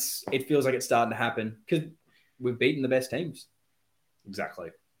 and it feels like it's starting to happen because we've beaten the best teams. Exactly.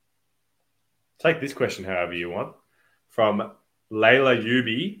 Take this question however you want. From Layla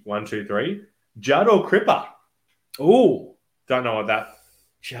Yubi, 123. Judd or Cripper? Ooh. Don't know what that...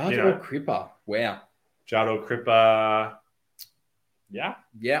 Judd or Cripper? Wow. Judd or Cripper... Yeah?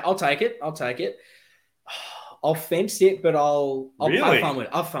 Yeah, I'll take it. I'll fence it, but I'll have fun with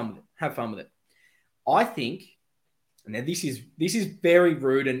it. Have fun with it. I think, now this is very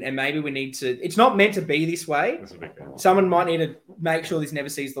rude, and maybe we need to, it's not meant to be this way. Someone might need to make sure this never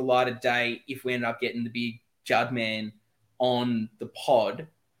sees the light of day if we end up getting the big Judd man on the pod.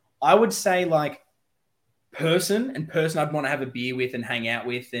 I would say like person I'd want to have a beer with and hang out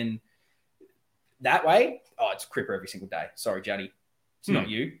with, and that way, it's Cripper every single day. Sorry, Juddy. It's not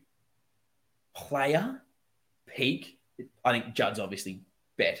you. Player, peak. I think Judd's obviously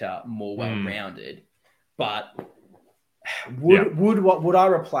better, more well-rounded. But would I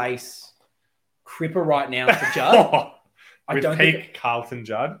replace Cripper right now for Judd? With peak Carlton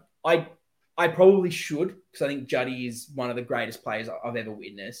Judd? I probably should, because I think Juddy is one of the greatest players I've ever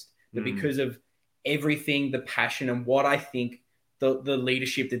witnessed. But because of everything, the passion, and what I think the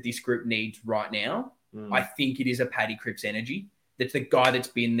leadership that this group needs right now, I think it is a Paddy Cripps energy. That's the guy that's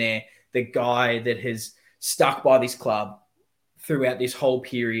been there, the guy that has stuck by this club throughout this whole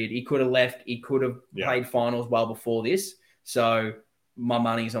period. He could have left. He could have played finals well before this. So my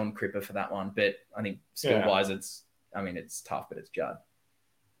money's on Cripper for that one. But I think skill-wise, it's tough, but it's Judd.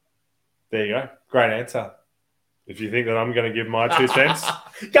 There you go. Great answer. If you think that I'm going to give my 2 cents,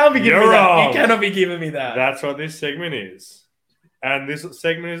 can't be giving me that. You cannot be giving me that. That's what this segment is. And this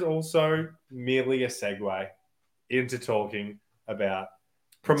segment is also merely a segue into talking about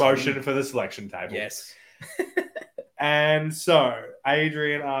promotion for the selection table. Yes. And so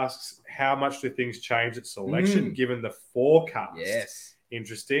Adrian asks, how much do things change at selection given the forecast? Yes.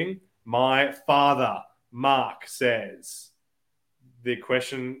 Interesting. My father, Mark, says the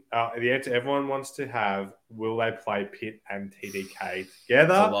question, the answer everyone wants to have, will they play Pitt and TDK together?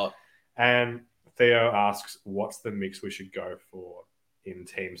 That's a lot. And Theo asks, what's the mix we should go for in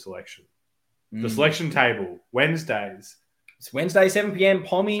team selection? The selection table, Wednesdays. It's Wednesday, 7 p.m.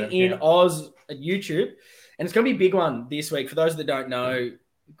 Pommy in Oz at YouTube. And it's going to be a big one this week. For those that don't know,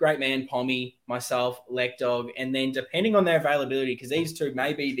 great man, Pommy, myself, Lekdog, and then depending on their availability, because these two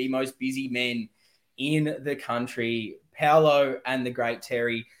may be the most busy men in the country, Paolo and the great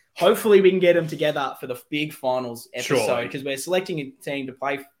Terry. Hopefully we can get them together for the big finals episode, because we're selecting a team to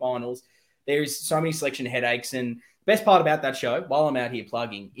play finals. There's so many selection headaches. And the best part about that show, while I'm out here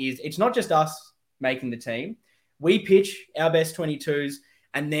plugging, is it's not just us making the team. We pitch our best 22s,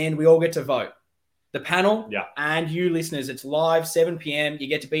 and then we all get to vote. The panel and you listeners, it's live, 7 p.m. You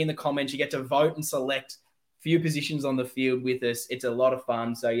get to be in the comments. You get to vote and select few positions on the field with us. It's a lot of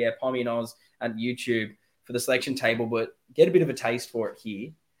fun. So, yeah, Pommy and Oz at YouTube for the selection table, but get a bit of a taste for it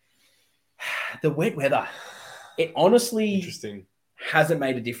here. The wet weather, it honestly hasn't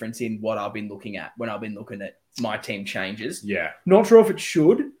made a difference in what I've been looking at when I've been looking at my team changes. Yeah. Not sure if it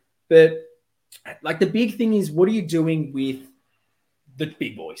should, but like the big thing is, what are you doing with the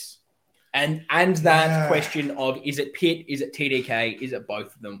big boys? And that question of, is it Pitt? Is it TDK? Is it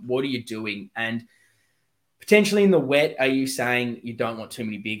both of them? What are you doing? And potentially in the wet, are you saying you don't want too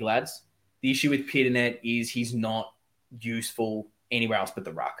many big lads? The issue with Pitternet is he's not useful anywhere else but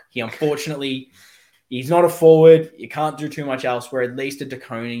the ruck. Unfortunately, he's not a forward. You can't do too much else, where at least a De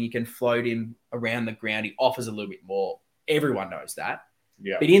Koning, you can float him around the ground. He offers a little bit more. Everyone knows that.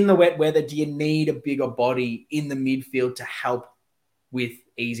 Yeah. But in the wet weather, do you need a bigger body in the midfield to help with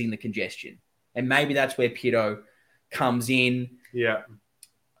easing the congestion? And maybe that's where Pitto comes in. Yeah.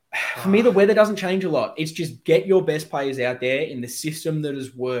 For me, the weather doesn't change a lot. It's just get your best players out there in the system that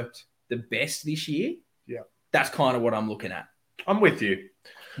has worked the best this year. Yeah. That's kind of what I'm looking at. I'm with you.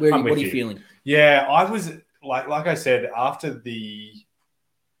 What are you feeling? Yeah, I was, like I said,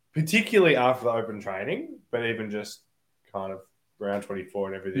 particularly after the open training, but even just kind of round 24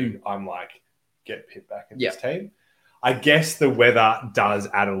 and everything, I'm like, get Pitt back in Yeah. this team. I guess the weather does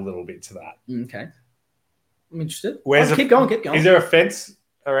add a little bit to that. Okay. I'm interested. Keep going. Is there a fence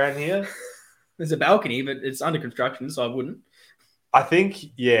around here? There's a balcony, but it's under construction, so I wouldn't. I think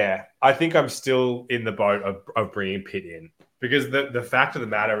I'm still in the boat of bringing Pitt in, because the fact of the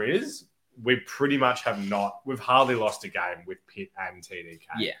matter is we pretty much we've hardly lost a game with Pitt and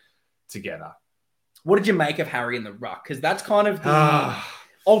TDK together. What did you make of Harry in the ruck? Because that's kind of the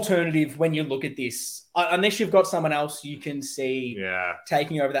alternative when you look at this. Unless you've got someone else you can see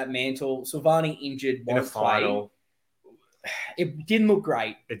taking over that mantle. Silvani injured, in a final. It didn't look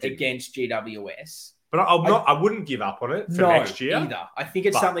great against GWS. But I wouldn't give up on it for next year either. I think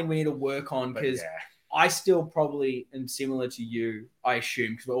it's something we need to work on, because I still probably am similar to you, I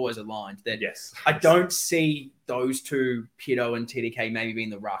assume, because we're always aligned, that I don't see those two, Pito and TDK, maybe being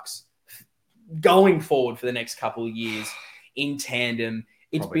the rucks going forward for the next couple of years in tandem.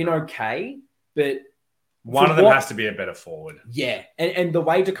 It's probably been okay, but one of them has to be a better forward. Yeah. And the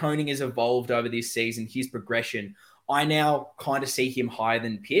way De Koning has evolved over this season, his progression, I now kind of see him higher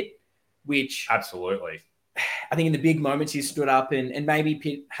than Pitt, which absolutely, I think in the big moments he stood up, and maybe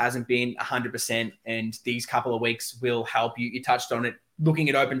Pitt hasn't been 100%, and these couple of weeks will help you. You touched on it. Looking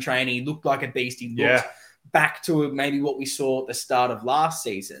at open training, he looked like a beast. He looked back to maybe what we saw at the start of last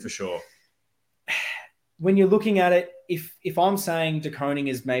season. For sure. When you're looking at it, if I'm saying De Koning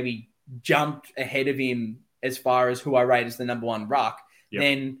has maybe jumped ahead of him as far as who I rate as the number one ruck,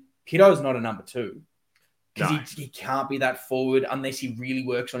 then Pito's not a number two. Because he can't be that forward unless he really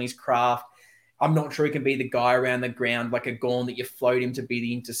works on his craft. I'm not sure he can be the guy around the ground like a Gawn that you float him to be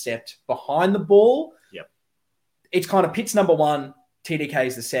the intercept behind the ball. Yep. It's kind of Pitt's number one, TDK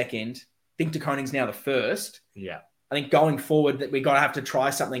is the second. I think De Koning's now the first. Yeah. I think going forward that we've got to have to try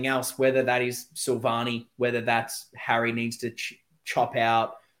something else, whether that is Silvani, whether that's Harry needs to chop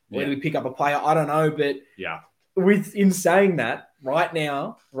out, whether we pick up a player. I don't know, but in saying that, right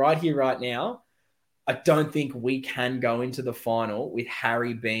now, I don't think we can go into the final with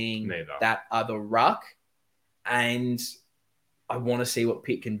Harry being that other ruck. And I want to see what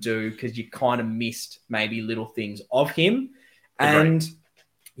Pitt can do, because you kind of missed maybe little things of him. And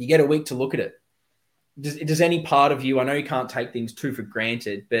you get a week to look at it. Does any part of you, I know you can't take things too for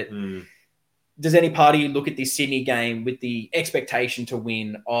granted, but does any part of you look at this Sydney game with the expectation to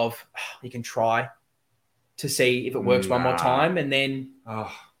win of you can try to see if it works one more time, and then...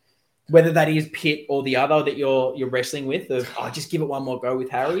 whether that is Pitt or the other that you're wrestling with, of just give it one more go with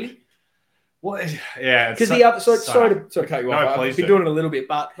Harry. Well, yeah, because the other. Sorry to cut you off. I've been doing it a little bit,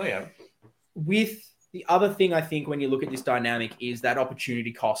 but with the other thing, I think when you look at this dynamic is that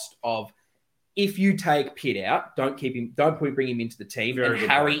opportunity cost of if you take Pitt out, don't bring him into the team, and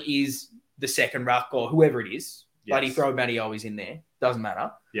Harry is the second ruck or whoever it is. Bloody throw Matty always in there. Doesn't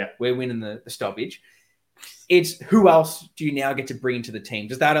matter. Yeah, we're winning the stoppage. It's who else do you now get to bring into the team?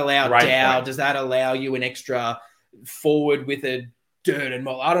 Does that allow Dow? Does that allow you an extra forward with a Dirt and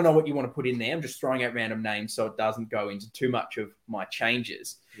I don't know what you want to put in there. I'm just throwing out random names so it doesn't go into too much of my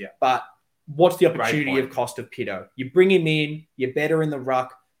changes. Yeah. But what's the opportunity of cost of Pito? You bring him in, you're better in the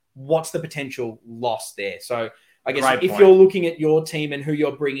ruck. What's the potential loss there? So I guess if you're looking at your team and who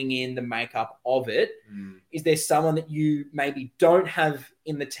you're bringing in, the makeup of it, is there someone that you maybe don't have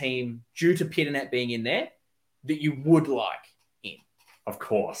in the team due to Pitternet being in there that you would like in? Of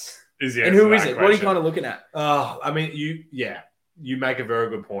course. And who is it? What are you kind of looking at? I mean, you make a very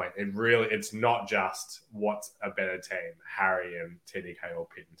good point. It's not just what's a better team, Harry and TDK or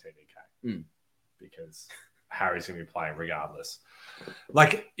Pitt and TDK, because Harry's going to be playing regardless.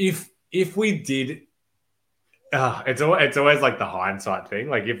 Like if we did, it's always like the hindsight thing.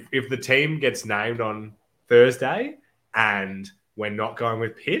 Like if the team gets named on Thursday and we're not going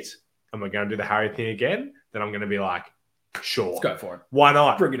with Pitt and we're going to do the Harry thing again, then I'm going to be like, sure, let's go for it. Why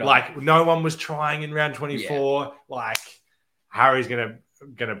not? Bring it on. Like no one was trying in round 24. Yeah. Like Harry's gonna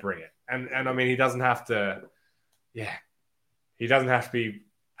bring it, and I mean he doesn't have to. Yeah, he doesn't have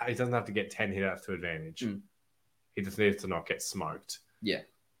to get 10 hit-outs to advantage. He just needs to not get smoked. Yeah,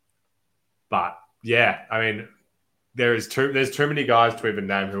 but yeah, I mean there's too many guys to even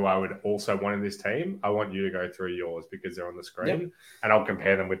name who I would also want in this team. I want you to go through yours because they're on the screen, and I'll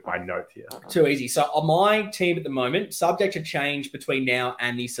compare them with my note here. Too easy. So on my team at the moment, subject to change between now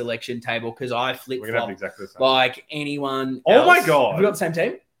and the selection table because I flip-flop exactly the same. Like anyone else. Oh my God. Have we got the same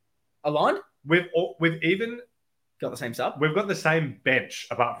team? Aligned? We've even got the same sub? We've got the same bench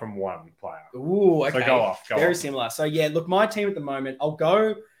apart from one player. Ooh, okay. So go off. Very similar. So yeah, look, my team at the moment,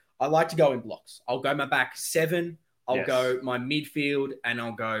 I like to go in blocks. I'll go my back 7. I'll go my midfield and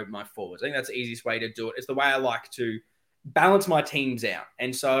I'll go my forwards. I think that's the easiest way to do it. It's the way I like to balance my teams out.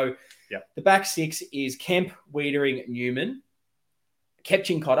 And so the back six is Kemp, Wiedering, Newman, kept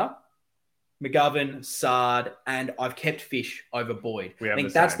Chincotta, McGovern, Sard, and I've kept Fish over Boyd. I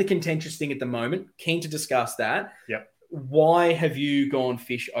think that's the contentious thing at the moment. Keen to discuss that. Yep. Why have you gone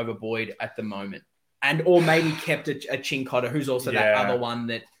Fish over Boyd at the moment? Or maybe kept a Chincotta, who's also that other one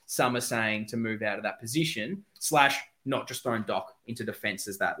that some are saying to move out of that position, / not just throwing Doc into defense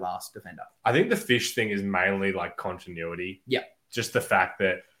as that last defender. I think the Fish thing is mainly like continuity. Yeah. Just the fact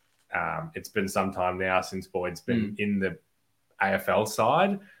that it's been some time now since Boyd's been in the AFL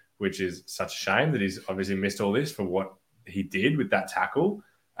side, which is such a shame that he's obviously missed all this for what he did with that tackle,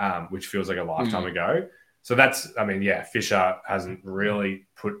 which feels like a lifetime ago. So Fisher hasn't really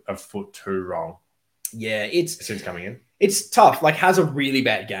put a foot too wrong. Yeah, since coming in. It's tough. Like, has a really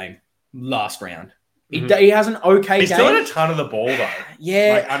bad game last round. He has an okay game. He's still had a ton of the ball, though.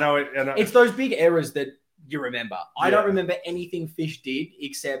 Yeah. I know it. It's those big errors that you remember. I don't remember anything Fish did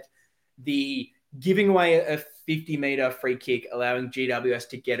except the giving away a 50-meter free kick, allowing GWS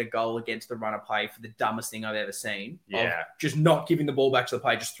to get a goal against the runner play for the dumbest thing I've ever seen. Yeah. Just not giving the ball back to the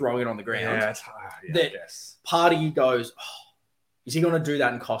play, just throwing it on the ground. Yeah, I guess. Part of you goes, is he going to do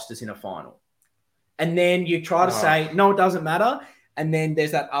that and cost us in a final? And then you try to say, no, it doesn't matter. And then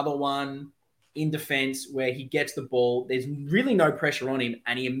there's that other one in defense where he gets the ball. There's really no pressure on him.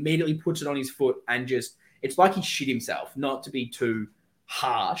 And he immediately puts it on his foot and it's like he shit himself, not to be too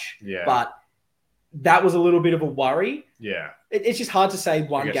harsh. Yeah. But that was a little bit of a worry. Yeah. It's just hard to say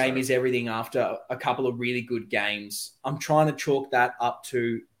one game is everything after a couple of really good games. I'm trying to chalk that up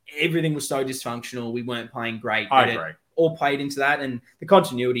to everything was so dysfunctional. We weren't playing great. I agree. It all played into that. And the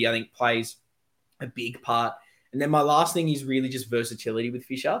continuity, I think, plays a big part. And then my last thing is really just versatility with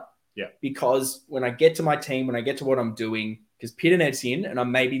Fisher. Yeah. Because when I get to my team, when I get to what I'm doing, because Pittonet's in and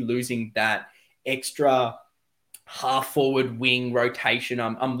I'm maybe losing that extra half forward wing rotation.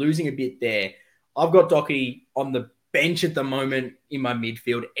 I'm losing a bit there. I've got Docky on the bench at the moment in my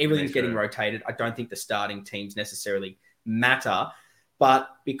midfield. Everything's getting rotated. I don't think the starting teams necessarily matter. But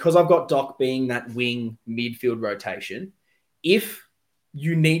because I've got Doc being that wing midfield rotation, if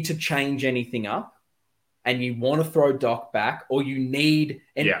you need to change anything up and you want to throw Doc back or you need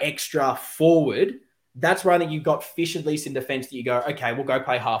an extra forward, that's where I think you've got Fish at least in defense that you go, okay, we'll go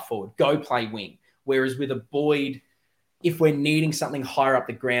play half forward, go play wing. Whereas with a Boyd, if we're needing something higher up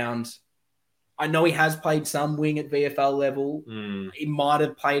the ground, I know he has played some wing at VFL level. He might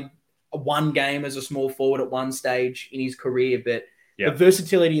have played one game as a small forward at one stage in his career, but the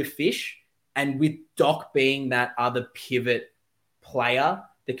versatility of Fish and with Doc being that other pivot player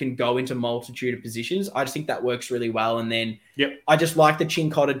that can go into multitude of positions, I just think that works really well. And then I just like the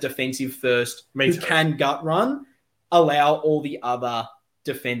Chincotta defensive first, who can gut run, allow all the other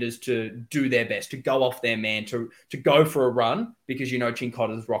defenders to do their best, to go off their man, to go for a run, because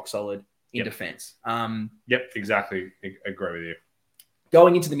Chincotta's rock solid in defense. Exactly. I agree with you.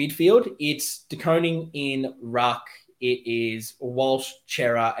 Going into the midfield, it's DeConing in ruck. It is Walsh,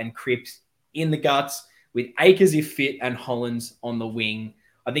 Chera, and Cripps in the guts, with Akers if fit and Hollins on the wing.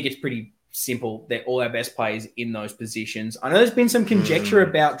 I think it's pretty simple. They're all our best players in those positions. I know there's been some conjecture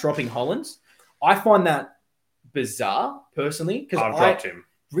about dropping Hollins. I find that bizarre, personally. I've dropped him.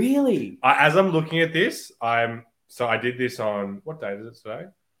 Really? As I'm looking at this, I did this on, what day is it today?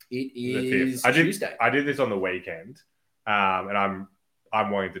 It is Tuesday. I did this on the weekend, and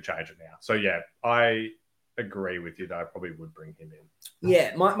I'm wanting to change it now. So, I agree with you that I probably would bring him in.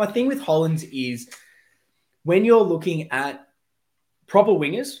 Yeah, my thing with Hollins is when you're looking at proper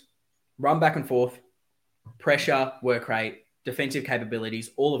wingers, run back and forth, pressure, work rate, defensive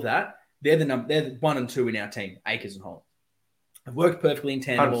capabilities, all of that, they're the 1 and 2 in our team, Akers and Hollins. I've worked perfectly in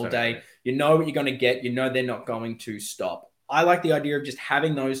tandem all day. Yeah. You know what you're going to get. You know they're not going to stop. I like the idea of just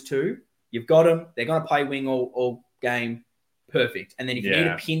having those two. You've got them. They're going to play wing all game. Perfect. And then if you need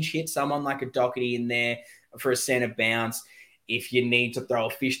to pinch hit someone like a Doherty in there for a centre bounce, if you need to throw a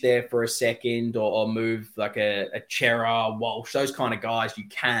Fish there for a second or move like a Chera, Walsh, those kind of guys, you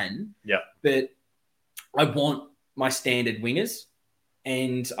can. Yeah. But I want my standard wingers.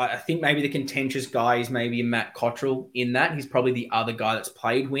 And I think maybe the contentious guy is maybe Matt Cottrell in that. He's probably the other guy that's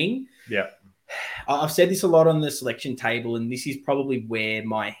played wing. Yeah. I've said this a lot on the selection table, and this is probably where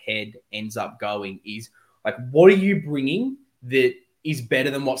my head ends up going is, like, what are you bringing that is better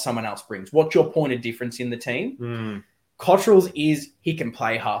than what someone else brings? What's your point of difference in the team? Cottrell's is he can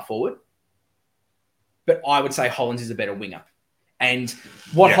play half forward, but I would say Hollins is a better winger. And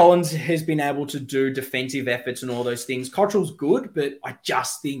what Hollins has been able to do, defensive efforts and all those things, Cottrell's good, but I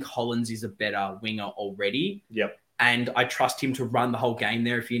just think Hollins is a better winger already. Yep. And I trust him to run the whole game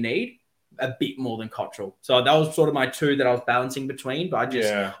there if you need. a bit more than Cottrell. So that was sort of my two that I was balancing between. But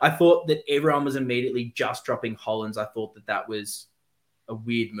I thought that everyone was immediately just dropping Hollands. I thought that was a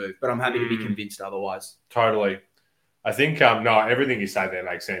weird move, but I'm happy to be convinced otherwise. Totally. I think, no, everything you say there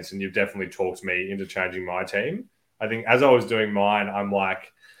makes sense. And you've definitely talked me into changing my team. I think as I was doing mine, I'm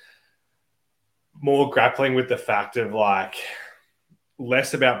like more grappling with the fact of like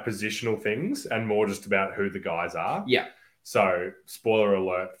less about positional things and more just about who the guys are. Yeah. So spoiler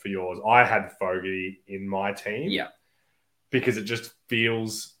alert for yours. I had Fogarty in my team. Yeah. Because it just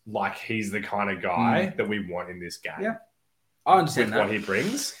feels like he's the kind of guy that we want in this game. Yeah. I understand with that. what he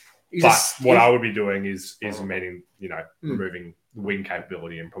brings. What I would be doing is meaning, removing wing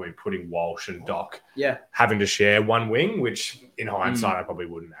capability and probably putting Walsh and Doc having to share one wing, which in hindsight I probably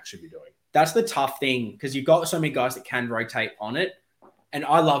wouldn't actually be doing. That's the tough thing because you've got so many guys that can rotate on it. And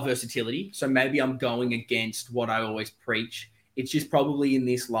I love versatility. So maybe I'm going against what I always preach. It's just probably in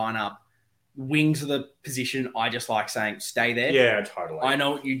this lineup, wings are the position I just like saying, stay there. Yeah, totally. I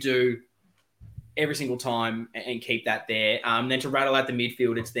know what you do every single time and keep that there. Then to rattle out the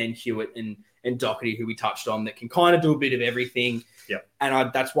midfield, it's then Hewitt and Doherty, who we touched on, that can kind of do a bit of everything. Yep.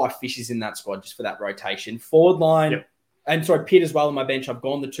 And that's why Fish is in that squad, just for that rotation. Forward line, and sorry, Pitt as well on my bench. I've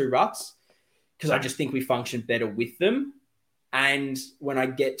gone the two rucks because I just think we function better with them. And when I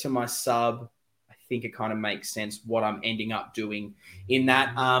get to my sub, I think it kind of makes sense what I'm ending up doing in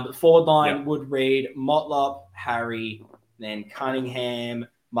that. Forward line would read Motlop, Harry, then Cunningham,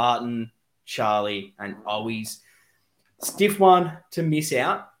 Martin, Charlie, and always stiff one to miss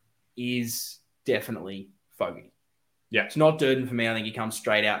out is definitely Fogarty. Yeah. It's not Durden for me. I think he comes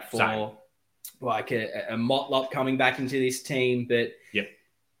straight out for Same. like a Motlop coming back into this team. But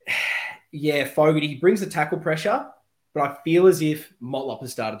yeah, Fogarty, he brings the tackle pressure, but I feel as if Motlop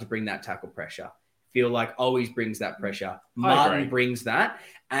has started to bring that tackle pressure. Feel like always brings that pressure. Martin brings that.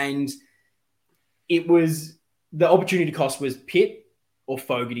 And it was the opportunity cost was Pitt or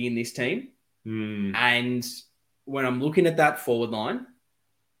Fogarty in this team. And when I'm looking at that forward line,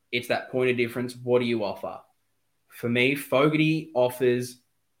 it's that point of difference. What do you offer? For me, Fogarty offers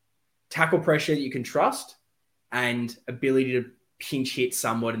tackle pressure that you can trust and ability to pinch hit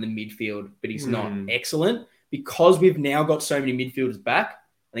somewhat in the midfield, but he's not excellent. Because we've now got so many midfielders back,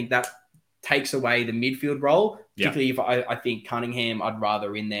 I think that takes away the midfield role, particularly if I think Cunningham I'd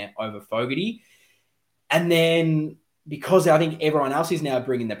rather in there over Fogarty. And then because I think everyone else is now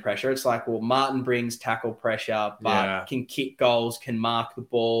bringing the pressure, it's like, well, Martin brings tackle pressure, but can kick goals, can mark the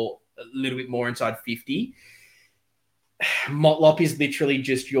ball a little bit more inside 50. Motlop is literally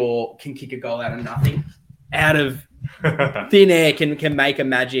just can kick a goal out of nothing, out of thin air, can make a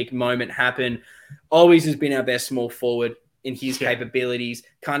magic moment happen. Always has been our best small forward in his capabilities.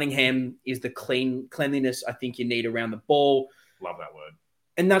 Cunningham is the cleanliness I think you need around the ball. Love that word.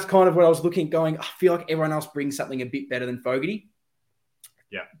 And that's kind of what I was looking at going, I feel like everyone else brings something a bit better than Fogarty.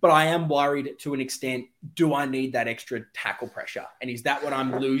 Yeah. But I am worried to an extent, do I need that extra tackle pressure? And is that what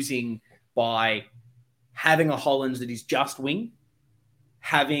I'm losing by having a Hollands that is just wing,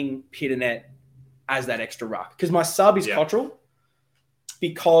 having Pitternet as that extra ruck? Because my sub is Cottrell,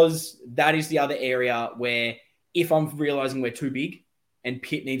 because that is the other area where if I'm realizing we're too big and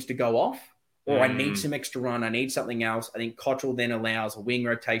Pitt needs to go off, or I need some extra run, I need something else, I think Cottrell then allows a wing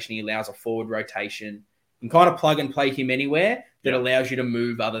rotation, he allows a forward rotation. You can kind of plug and play him anywhere that allows you to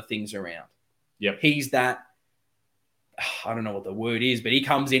move other things around. Yep. He's that, I don't know what the word is, but he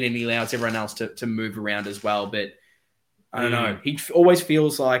comes in and he allows everyone else to move around as well. But I don't know. He always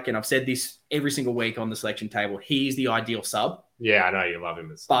feels like, and I've said this every single week on the selection table, he's the ideal sub. Yeah, I know you love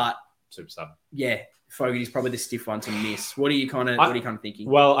him as super sub. Yeah, Fogarty's probably the stiff one to miss. What are you kind of thinking?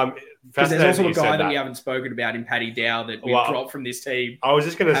 Well, because there's also a guy that we haven't spoken about in Paddy Dow that we've dropped from this team. I was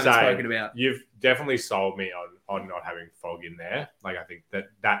just going to say, you've definitely sold me on not having Fog in there. Like, I think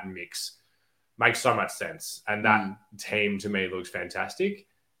that mix makes so much sense. And that team, to me, looks fantastic,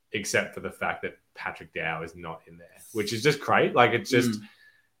 except for the fact that Patrick Dow is not in there, which is just great. Like, it's just,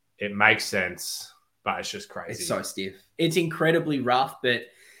 it makes sense, but it's just crazy. It's so stiff. It's incredibly rough, but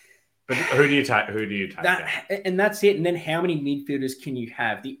who do you take? Who do you take? And that's it. And then how many midfielders can you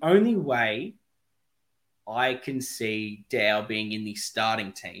have? The only way I can see Dow being in the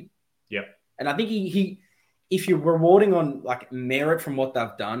starting team. Yep. And I think he if you're rewarding on like merit from what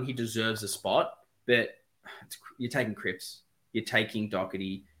they've done, he deserves a spot. But you're taking Cripps, you're taking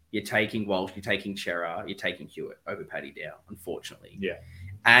Doherty, you're taking Walsh, you're taking Chera, you're taking Hewitt over Paddy Dow, unfortunately. Yeah.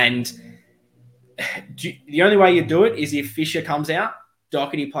 And the only way you do it is if Fisher comes out,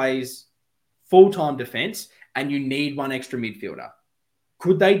 Doherty plays full-time defense, and you need one extra midfielder.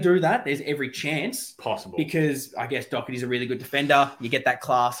 Could they do that? There's every chance. Possible. Because I guess Doherty's a really good defender. You get that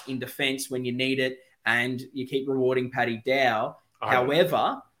class in defense when you need it, and you keep rewarding Paddy Dow.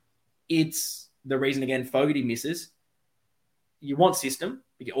 However, it's the reason, again, Fogarty misses. You want system,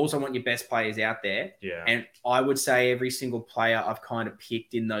 but you also want your best players out there. Yeah. And I would say every single player I've kind of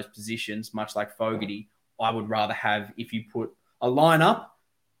picked in those positions, much like Fogarty, I would rather have, if you put a lineup,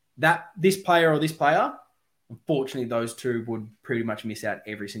 that this player or this player, unfortunately, those two would pretty much miss out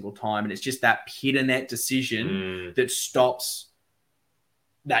every single time. And it's just that hit and net decision that stops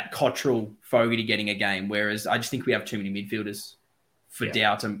that Cottrell Fogarty getting a game. Whereas I just think we have too many midfielders for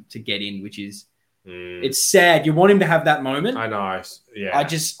Dow to get in, which is it's sad. You want him to have that moment. I know. Yeah.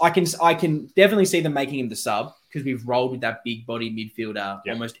 I can definitely see them making him the sub because we've rolled with that big body midfielder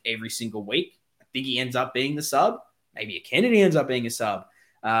almost every single week. I think he ends up being the sub. Maybe a Kennedy ends up being a sub.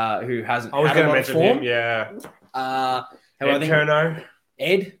 Who hasn't had a lot of form. Him, yeah. Ed Kerno.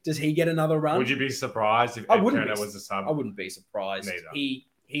 Ed, does he get another run? Would you be surprised if Ed Kerno was a sub? I wouldn't be surprised. Neither.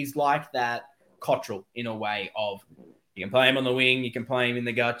 He's like that Cottrell in a way of you can play him on the wing, you can play him in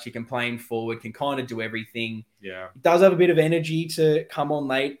the guts, you can play him forward, can kind of do everything. Yeah. He does have a bit of energy to come on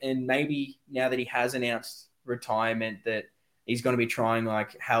late, and maybe now that he has announced retirement that he's going to be trying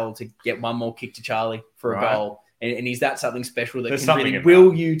like hell to get one more kick to Charlie for a goal. And is that something special that can really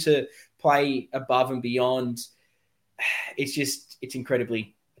will you to play above and beyond? It's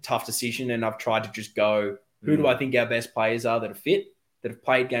incredibly a tough decision. And I've tried to just go, who do I think our best players are that are fit, that have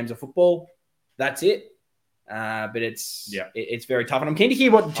played games of football? That's it. But it's very tough. And I'm keen to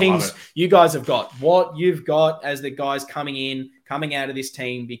hear what teams you guys have got, what you've got as the guys coming out of this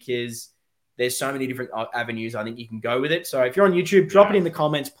team, because there's so many different avenues I think you can go with it. So if you're on YouTube, drop it in the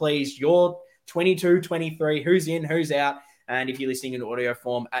comments, please. Your 22, 23, who's in, who's out. And if you're listening in audio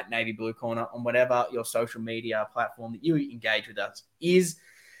form at Navy Blue Corner on whatever your social media platform that you engage with us is,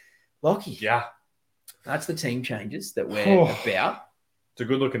 Lockie. Yeah. That's the team changes that we're about. It's a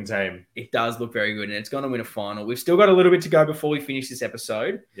good-looking team. It does look very good, and it's going to win a final. We've still got a little bit to go before we finish this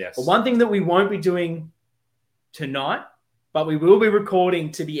episode. Yes. But one thing that we won't be doing tonight, but we will be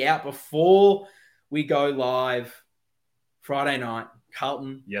recording to be out before we go live Friday night,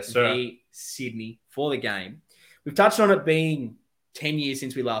 Carlton v Sydney for the game. We've touched on it being 10 years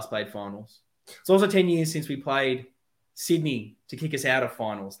since we last played finals. It's also 10 years since we played Sydney to kick us out of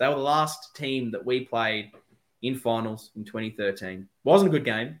finals. They were the last team that we played in finals in 2013. Wasn't a good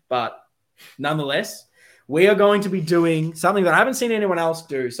game, but nonetheless, we are going to be doing something that I haven't seen anyone else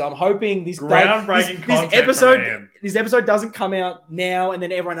do. So I'm hoping this episode doesn't come out now and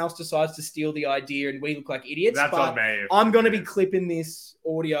then everyone else decides to steal the idea and we look like idiots. That's on me. I'm going to be clipping this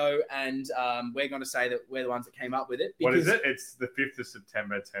audio and we're going to say that we're the ones that came up with it. What is it? It's the 5th of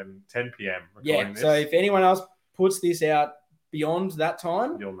September, 10 p.m. Yeah, so if anyone else puts this out beyond that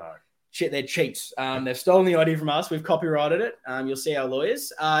time, you'll know. They're cheats. They've stolen the idea from us. We've copyrighted it. You'll see our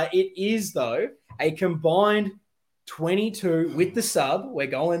lawyers. It is, though, a combined 22 with the sub. We're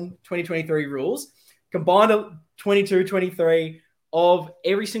going 2023 rules. Combined 22-23 of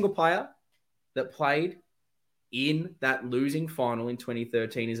every single player that played in that losing final in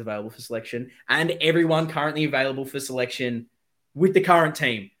 2013 is available for selection, and everyone currently available for selection with the current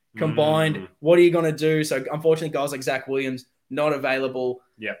team. Combined, what are you going to do? So, unfortunately, guys like Zach Williams, not available.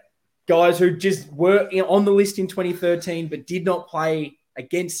 Yeah. Guys who just were on the list in 2013 but did not play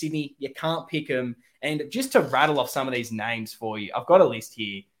against Sydney, you can't pick them. And just to rattle off some of these names for you, I've got a list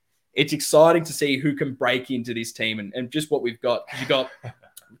here. It's exciting to see who can break into this team and just what we've got. You've got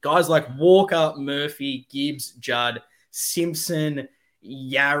guys like Walker, Murphy, Gibbs, Judd, Simpson,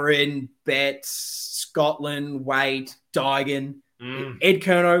 Yaren, Betts, Scotland, Wade, Dygan, Ed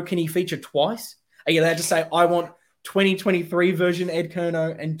Kerno. Can he feature twice? Are you allowed to say, I want 2023 version Ed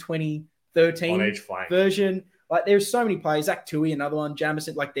Kerno and 2013 on each flank version? Like, there's so many players. Zach Tui, another one.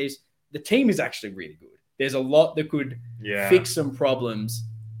 Jamison. Like, the team is actually really good. There's a lot that could fix some problems.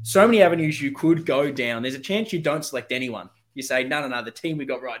 So many avenues you could go down. There's a chance you don't select anyone. You say, no, the team we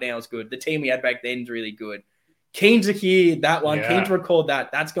got right now is good. The team we had back then is really good. Keen to hear that one. Keen to record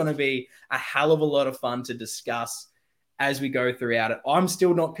that. That's going to be a hell of a lot of fun to discuss as we go throughout it. I'm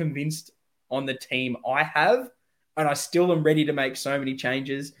still not convinced on the team I have, and I still am ready to make so many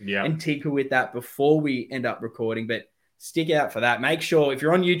changes and tinker with that before we end up recording. But stick out for that. Make sure if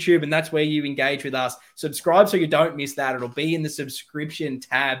you're on YouTube and that's where you engage with us, subscribe so you don't miss that. It'll be in the subscription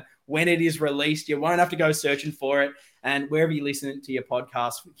tab when it is released. You won't have to go searching for it. And wherever you listen to your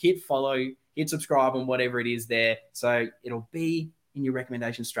podcast, hit follow, hit subscribe on whatever it is there. So it'll be in your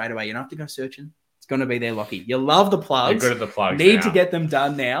recommendations straight away. You don't have to go searching. It's going to be there, Lockie. You love the plugs. You're good at the plugs. Need to get them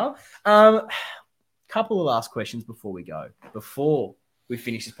done now. Couple of last questions before we go. Before we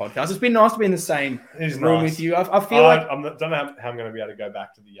finish this podcast. It's been nice to be in the same room with you. I feel don't know how I'm going to be able to go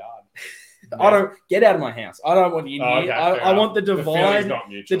back to the yard. I don't get out of my house. I don't want you in here. Okay, I want the divide.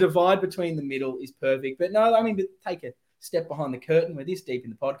 The divide between the middle is perfect. But no, I mean, take a step behind the curtain. We're this deep in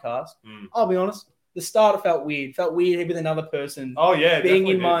the podcast. I'll be honest. The start felt weird. Felt weird with another person. Oh yeah, being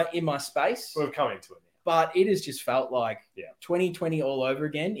in my space. We're coming to it now. But it has just felt like 2020 all over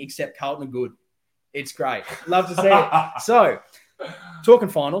again, except Carlton are good. It's great. Love to see it. So, talking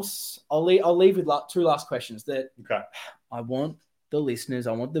finals, I'll leave with two last questions that I want the listeners,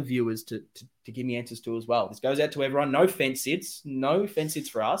 I want the viewers to give me answers to as well. This goes out to everyone. No fence sits. No fence sits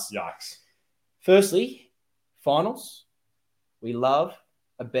for us. Yikes. Firstly, finals. We love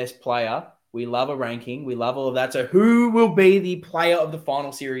a best player. We love a ranking. We love all of that. So who will be the player of the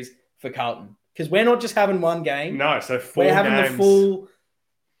final series for Carlton? Because we're not just having one game. No, so 4 games. We're having the full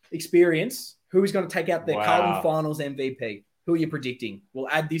experience. Who is going to take out the Carlton finals MVP? Who are you predicting? We'll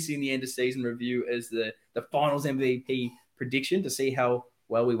add this in the end of season review as the finals MVP prediction to see how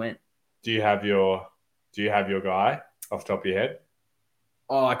well we went. Do you have your guy off the top of your head?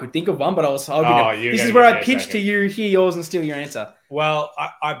 Oh, I could think of one, but I was hoping. This is where I pitch to you, hear yours, and steal your answer. Well,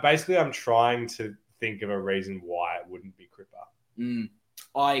 I'm trying to think of a reason why it wouldn't be Cripper.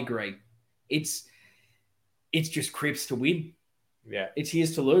 I agree. It's just Cripps to win. Yeah, it's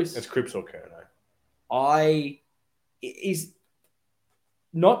his to lose. It's Cripps or Kerno. Is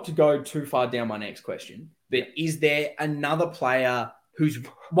not to go too far down my next question, but is there another player who's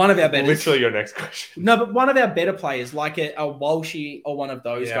one of our better? Literally your next question. No, but one of our better players, like a Walshy or one of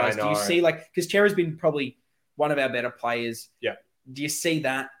those guys. Do you see because Chera's been probably one of our better players. Yeah. Do you see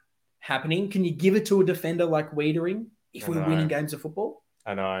that happening? Can you give it to a defender like Wiedering if we're winning games of football?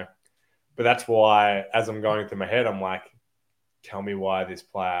 I know. But that's why, as I'm going through my head, I'm like, tell me why this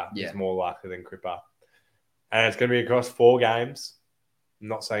player is more likely than Cripper. And it's going to be across 4 games. I'm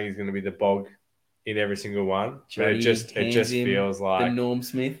not saying he's going to be the bog in every single one. But it just feels like... The Norm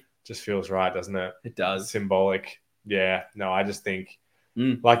Smith. Just feels right, doesn't it? It does. Symbolic. Yeah. No, I just think,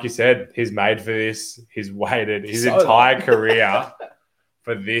 like you said, he's made for this. He's waited his entire career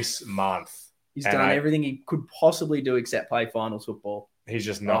for this month. He's done everything he could possibly do except play finals football. He's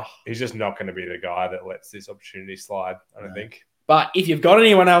just not going to be the guy that lets this opportunity slide, I don't think. But if you've got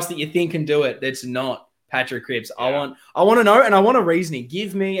anyone else that you think can do it, that's not Patrick Cripps. Yeah. I want to know, and I want a reasoning.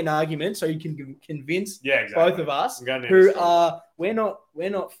 Give me an argument so you can convince both of us who are we're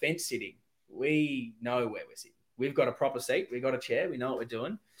not fence sitting. We know where we're sitting. We've got a proper seat. We've got a chair. We know what we're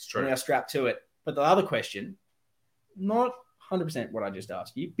doing. It's true. And we are strapped to it. But the other question, not 100% what I just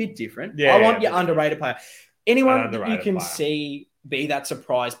asked you, bit different. Yeah, I want your underrated player. Anyone that you can see be that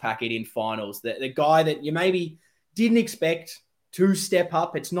surprise packet in finals, the guy that you maybe didn't expect to step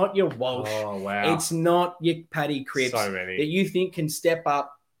up. It's not your Walsh. Oh, wow. It's not your Paddy Cripps. So many. That you think can step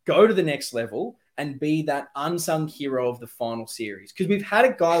up, go to the next level, and be that unsung hero of the final series. Because we've had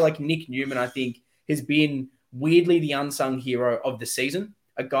a guy like Nick Newman, I think, has been weirdly the unsung hero of the season.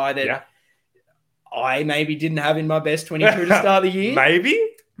 A guy that I maybe didn't have in my best 22 to start the year. Maybe.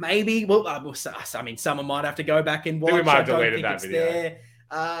 Well, I mean, someone might have to go back and watch. We might have deleted that video.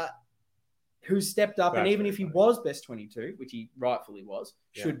 There. Who stepped up, and even if he was best 22, which he rightfully was,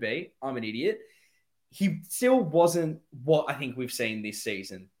 should be, I'm an idiot, he still wasn't what I think we've seen this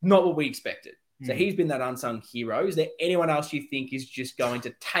season. Not what we expected. So he's been that unsung hero. Is there anyone else you think is just going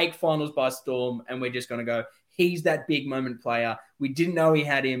to take finals by storm, and we're just going to go, he's that big moment player. We didn't know he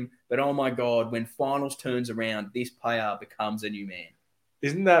had him, but oh my God, when finals turns around, this player becomes a new man.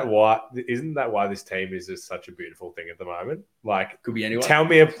 Isn't that why this team is just such a beautiful thing at the moment? Like, could be anyone. Tell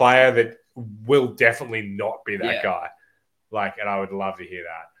me a player that will definitely not be that guy. Like, and I would love to hear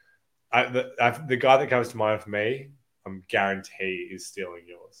that. The guy that comes to mind for me, I'm guarantee is stealing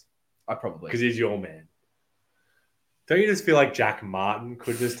yours. I probably, because he's your man. Don't you just feel like Jack Martin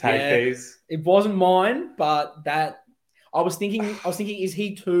could just take these? It wasn't mine, but that I was thinking, is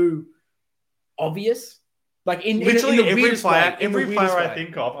he too obvious? Like literally in the every player way. I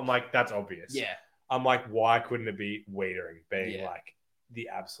think of, I'm like, that's obvious. Yeah. I'm like, why couldn't it be Wiedering being like the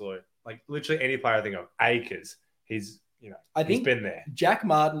absolute, like literally any player I think of, Akers, he's been there. Jack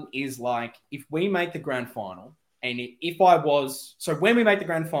Martin is like, if we make the grand final, and when we make the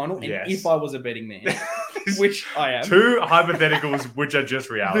grand final, and if I was a betting man, which I am. 2 hypotheticals, which are just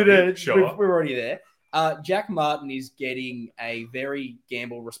reality. Sure. We're already there. Jack Martin is getting a very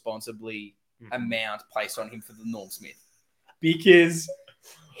gamble responsibly amount placed on him for the Norm Smith, because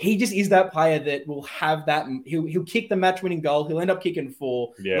he just is that player that will have that. He'll kick the match-winning goal. He'll end up kicking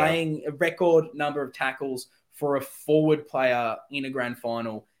 4, laying a record number of tackles for a forward player in a grand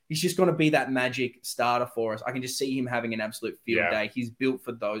final. He's just going to be that magic starter for us. I can just see him having an absolute field day. He's built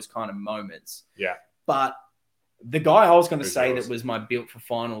for those kind of moments. Yeah. But the guy I was going to say that was my built for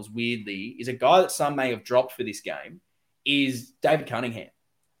finals, weirdly, is a guy that some may have dropped for this game, is David Cunningham.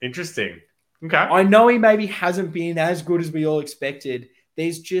 Interesting. Okay. I know he maybe hasn't been as good as we all expected.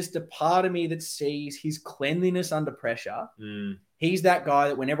 There's just a part of me that sees his cleanliness under pressure. He's that guy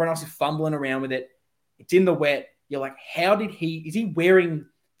that when everyone else is fumbling around with it, it's in the wet. You're like, is he wearing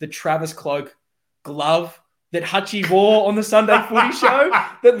the Travis Cloak glove that Hutchie wore on the Sunday footy show?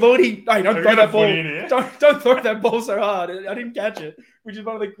 That Lordy, hey, don't throw that ball. Don't throw that ball so hard. I didn't catch it, which is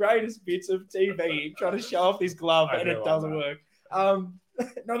one of the greatest bits of TV, trying to show off this glove and it doesn't work. Not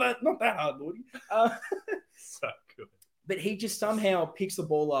that hard, Lordy. So good. But he just somehow picks the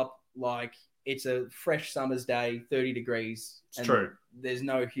ball up like it's a fresh summer's day, 30 degrees. It's true. There's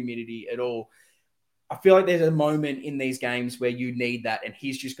no humidity at all. I feel like there's a moment in these games where you need that, and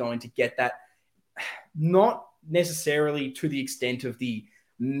he's just going to get that, not necessarily to the extent of the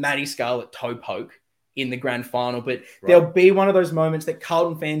Matty Scarlett toe poke in the grand final, but there'll be one of those moments that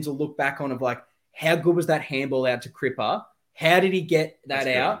Carlton fans will look back on of like, how good was that handball out to Cripper? How did he get that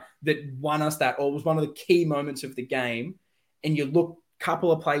out that won us that, or was one of the key moments of the game? And you look a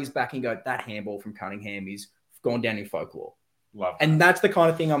couple of plays back and go, that handball from Cunningham is gone down in folklore. Love that. And that's the kind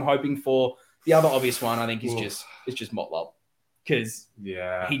of thing I'm hoping for. The other obvious one, I think, is just Motlop, because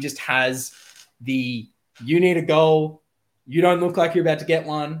he just has you need a goal, you don't look like you're about to get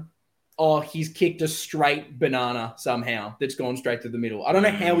one, or he's kicked a straight banana somehow that's gone straight to the middle. I don't know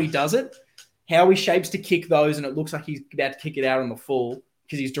how he does it, how he shapes to kick those, and it looks like he's about to kick it out on the full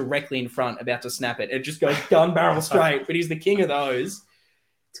because he's directly in front about to snap it. It just goes gun barrel straight, but he's the king of those.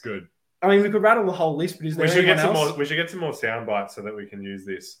 It's good. I mean, we could rattle the whole list, but is there anyone else? We should get some more sound bites so that we can use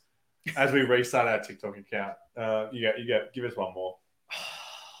this as we restart our TikTok account. Give us one more.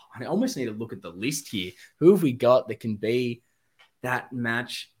 I almost need to look at the list here. Who have we got that can be that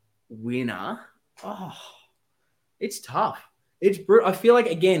match winner? Oh, it's tough. It's brutal. I feel like,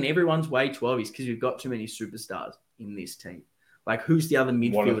 again, everyone's way too obvious because we've got too many superstars in this team. Like, who's the other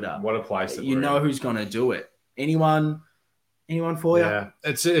midfielder? What a place that you know who's going to do it. Anyone for you? Yeah,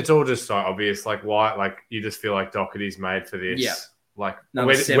 it's all just so obvious. Like, why? Like, you just feel like Doherty's made for this. Yeah. Like,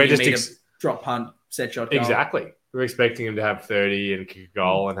 we're just drop punt, set shot goal. Exactly. We're expecting him to have 30 and kick a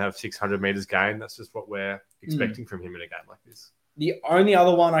goal and have 600 meters gain. That's just what we're expecting from him in a game like this. The only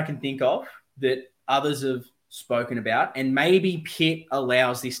other one I can think of that others have spoken about, and maybe Pitt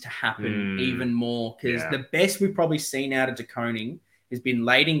allows this to happen even more, because the best we've probably seen out of De Koning has been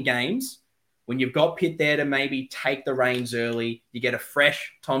late in games when you've got Pitt there to maybe take the reins early. You get a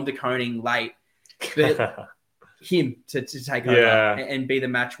fresh Tom De Koning late, but him to take over and be the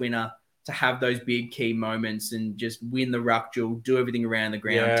match winner, to have those big key moments and just win the ruck duel, do everything around the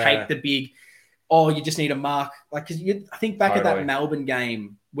ground, take the big, you just need a mark. Like, because I think back at that Melbourne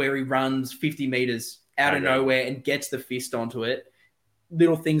game where he runs 50 meters out of nowhere and gets the fist onto it.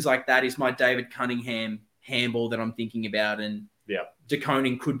 Little things like that is my David Cunningham handball that I'm thinking about. And De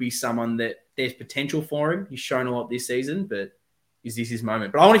Koning could be someone that there's potential for him. He's shown a lot this season, but is this his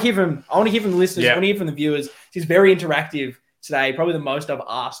moment? But I want to hear from the listeners. I want to hear from the viewers. He's very interactive today. Probably the most I've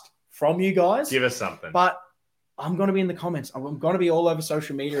asked from you guys. Give us something. But I'm going to be in the comments. I'm going to be all over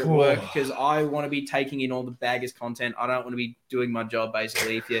social media at work because I want to be taking in all the baggers content. I don't want to be doing my job,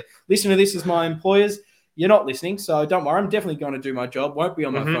 basically. If you listen to this as my employers, you're not listening, so don't worry. I'm definitely going to do my job. Won't be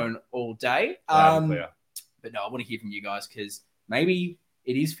on my phone all day. But no, I want to hear from you guys because maybe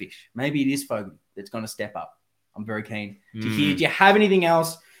it is Fish. Maybe it is Fogarty that's going to step up. I'm very keen to hear. Do you have anything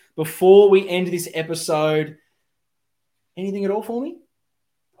else before we end this episode? Anything at all for me?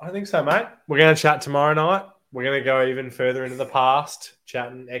 I think so, mate. We're going to chat tomorrow night. We're going to go even further into the past,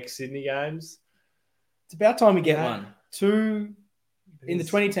 chatting ex-Sydney games. It's about time we get one. Two in the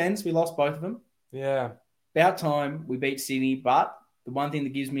 2010s, we lost both of them. Yeah. About time we beat Sydney, but the one thing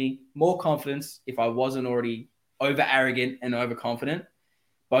that gives me more confidence, if I wasn't already over-arrogant and overconfident,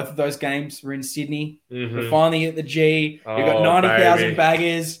 both of those games were in Sydney. We're finally at the G. We've got 90,000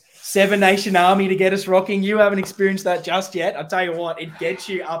 baggers, 7 Nation Army to get us rocking. You haven't experienced that just yet. I'll tell you what, it gets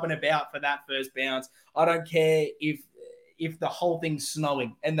you up and about for that first bounce. I don't care if the whole thing's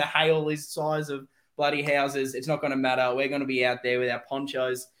snowing and the hail is size of bloody houses. It's not going to matter. We're going to be out there with our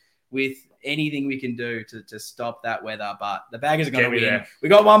ponchos, with anything we can do to stop that weather. But the baggers are going to win. There. We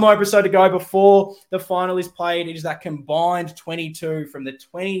got one more episode to go before the final is played. It is that combined 22 from the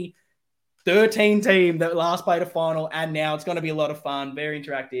 2013 team that last played a final, and now it's going to be a lot of fun, very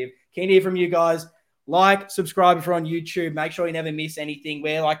interactive. Keen to hear from you guys. Like, subscribe if you're on YouTube. Make sure you never miss anything.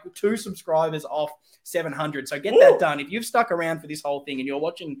 We're like 2 subscribers off 700. So get that done. If you've stuck around for this whole thing and you're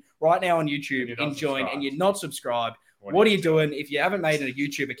watching right now on YouTube, enjoying, and you're not subscribed, what are you doing? If you haven't made a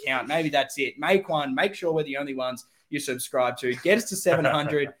YouTube account, maybe that's it. Make one. Make sure we're the only ones you subscribe to. Get us to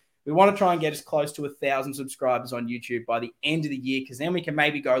 700. We want to try and get as close to 1,000 subscribers on YouTube by the end of the year, because then we can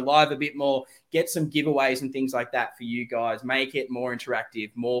maybe go live a bit more, get some giveaways and things like that for you guys, make it more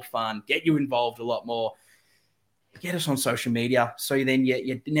interactive, more fun, get you involved a lot more. Get us on social media so then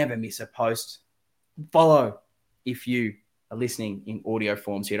you never miss a post. Follow if you are listening in audio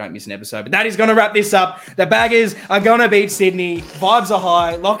form so you don't miss an episode. But that is going to wrap this up. The Baggers are going to beat Sydney. Vibes are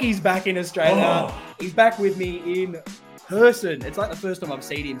high. Lockie's back in Australia. He's back with me in person. It's like the first time I've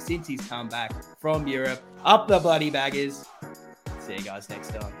seen him since he's come back from Europe. Up the bloody Baggers. See you guys next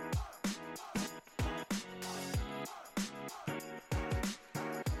time.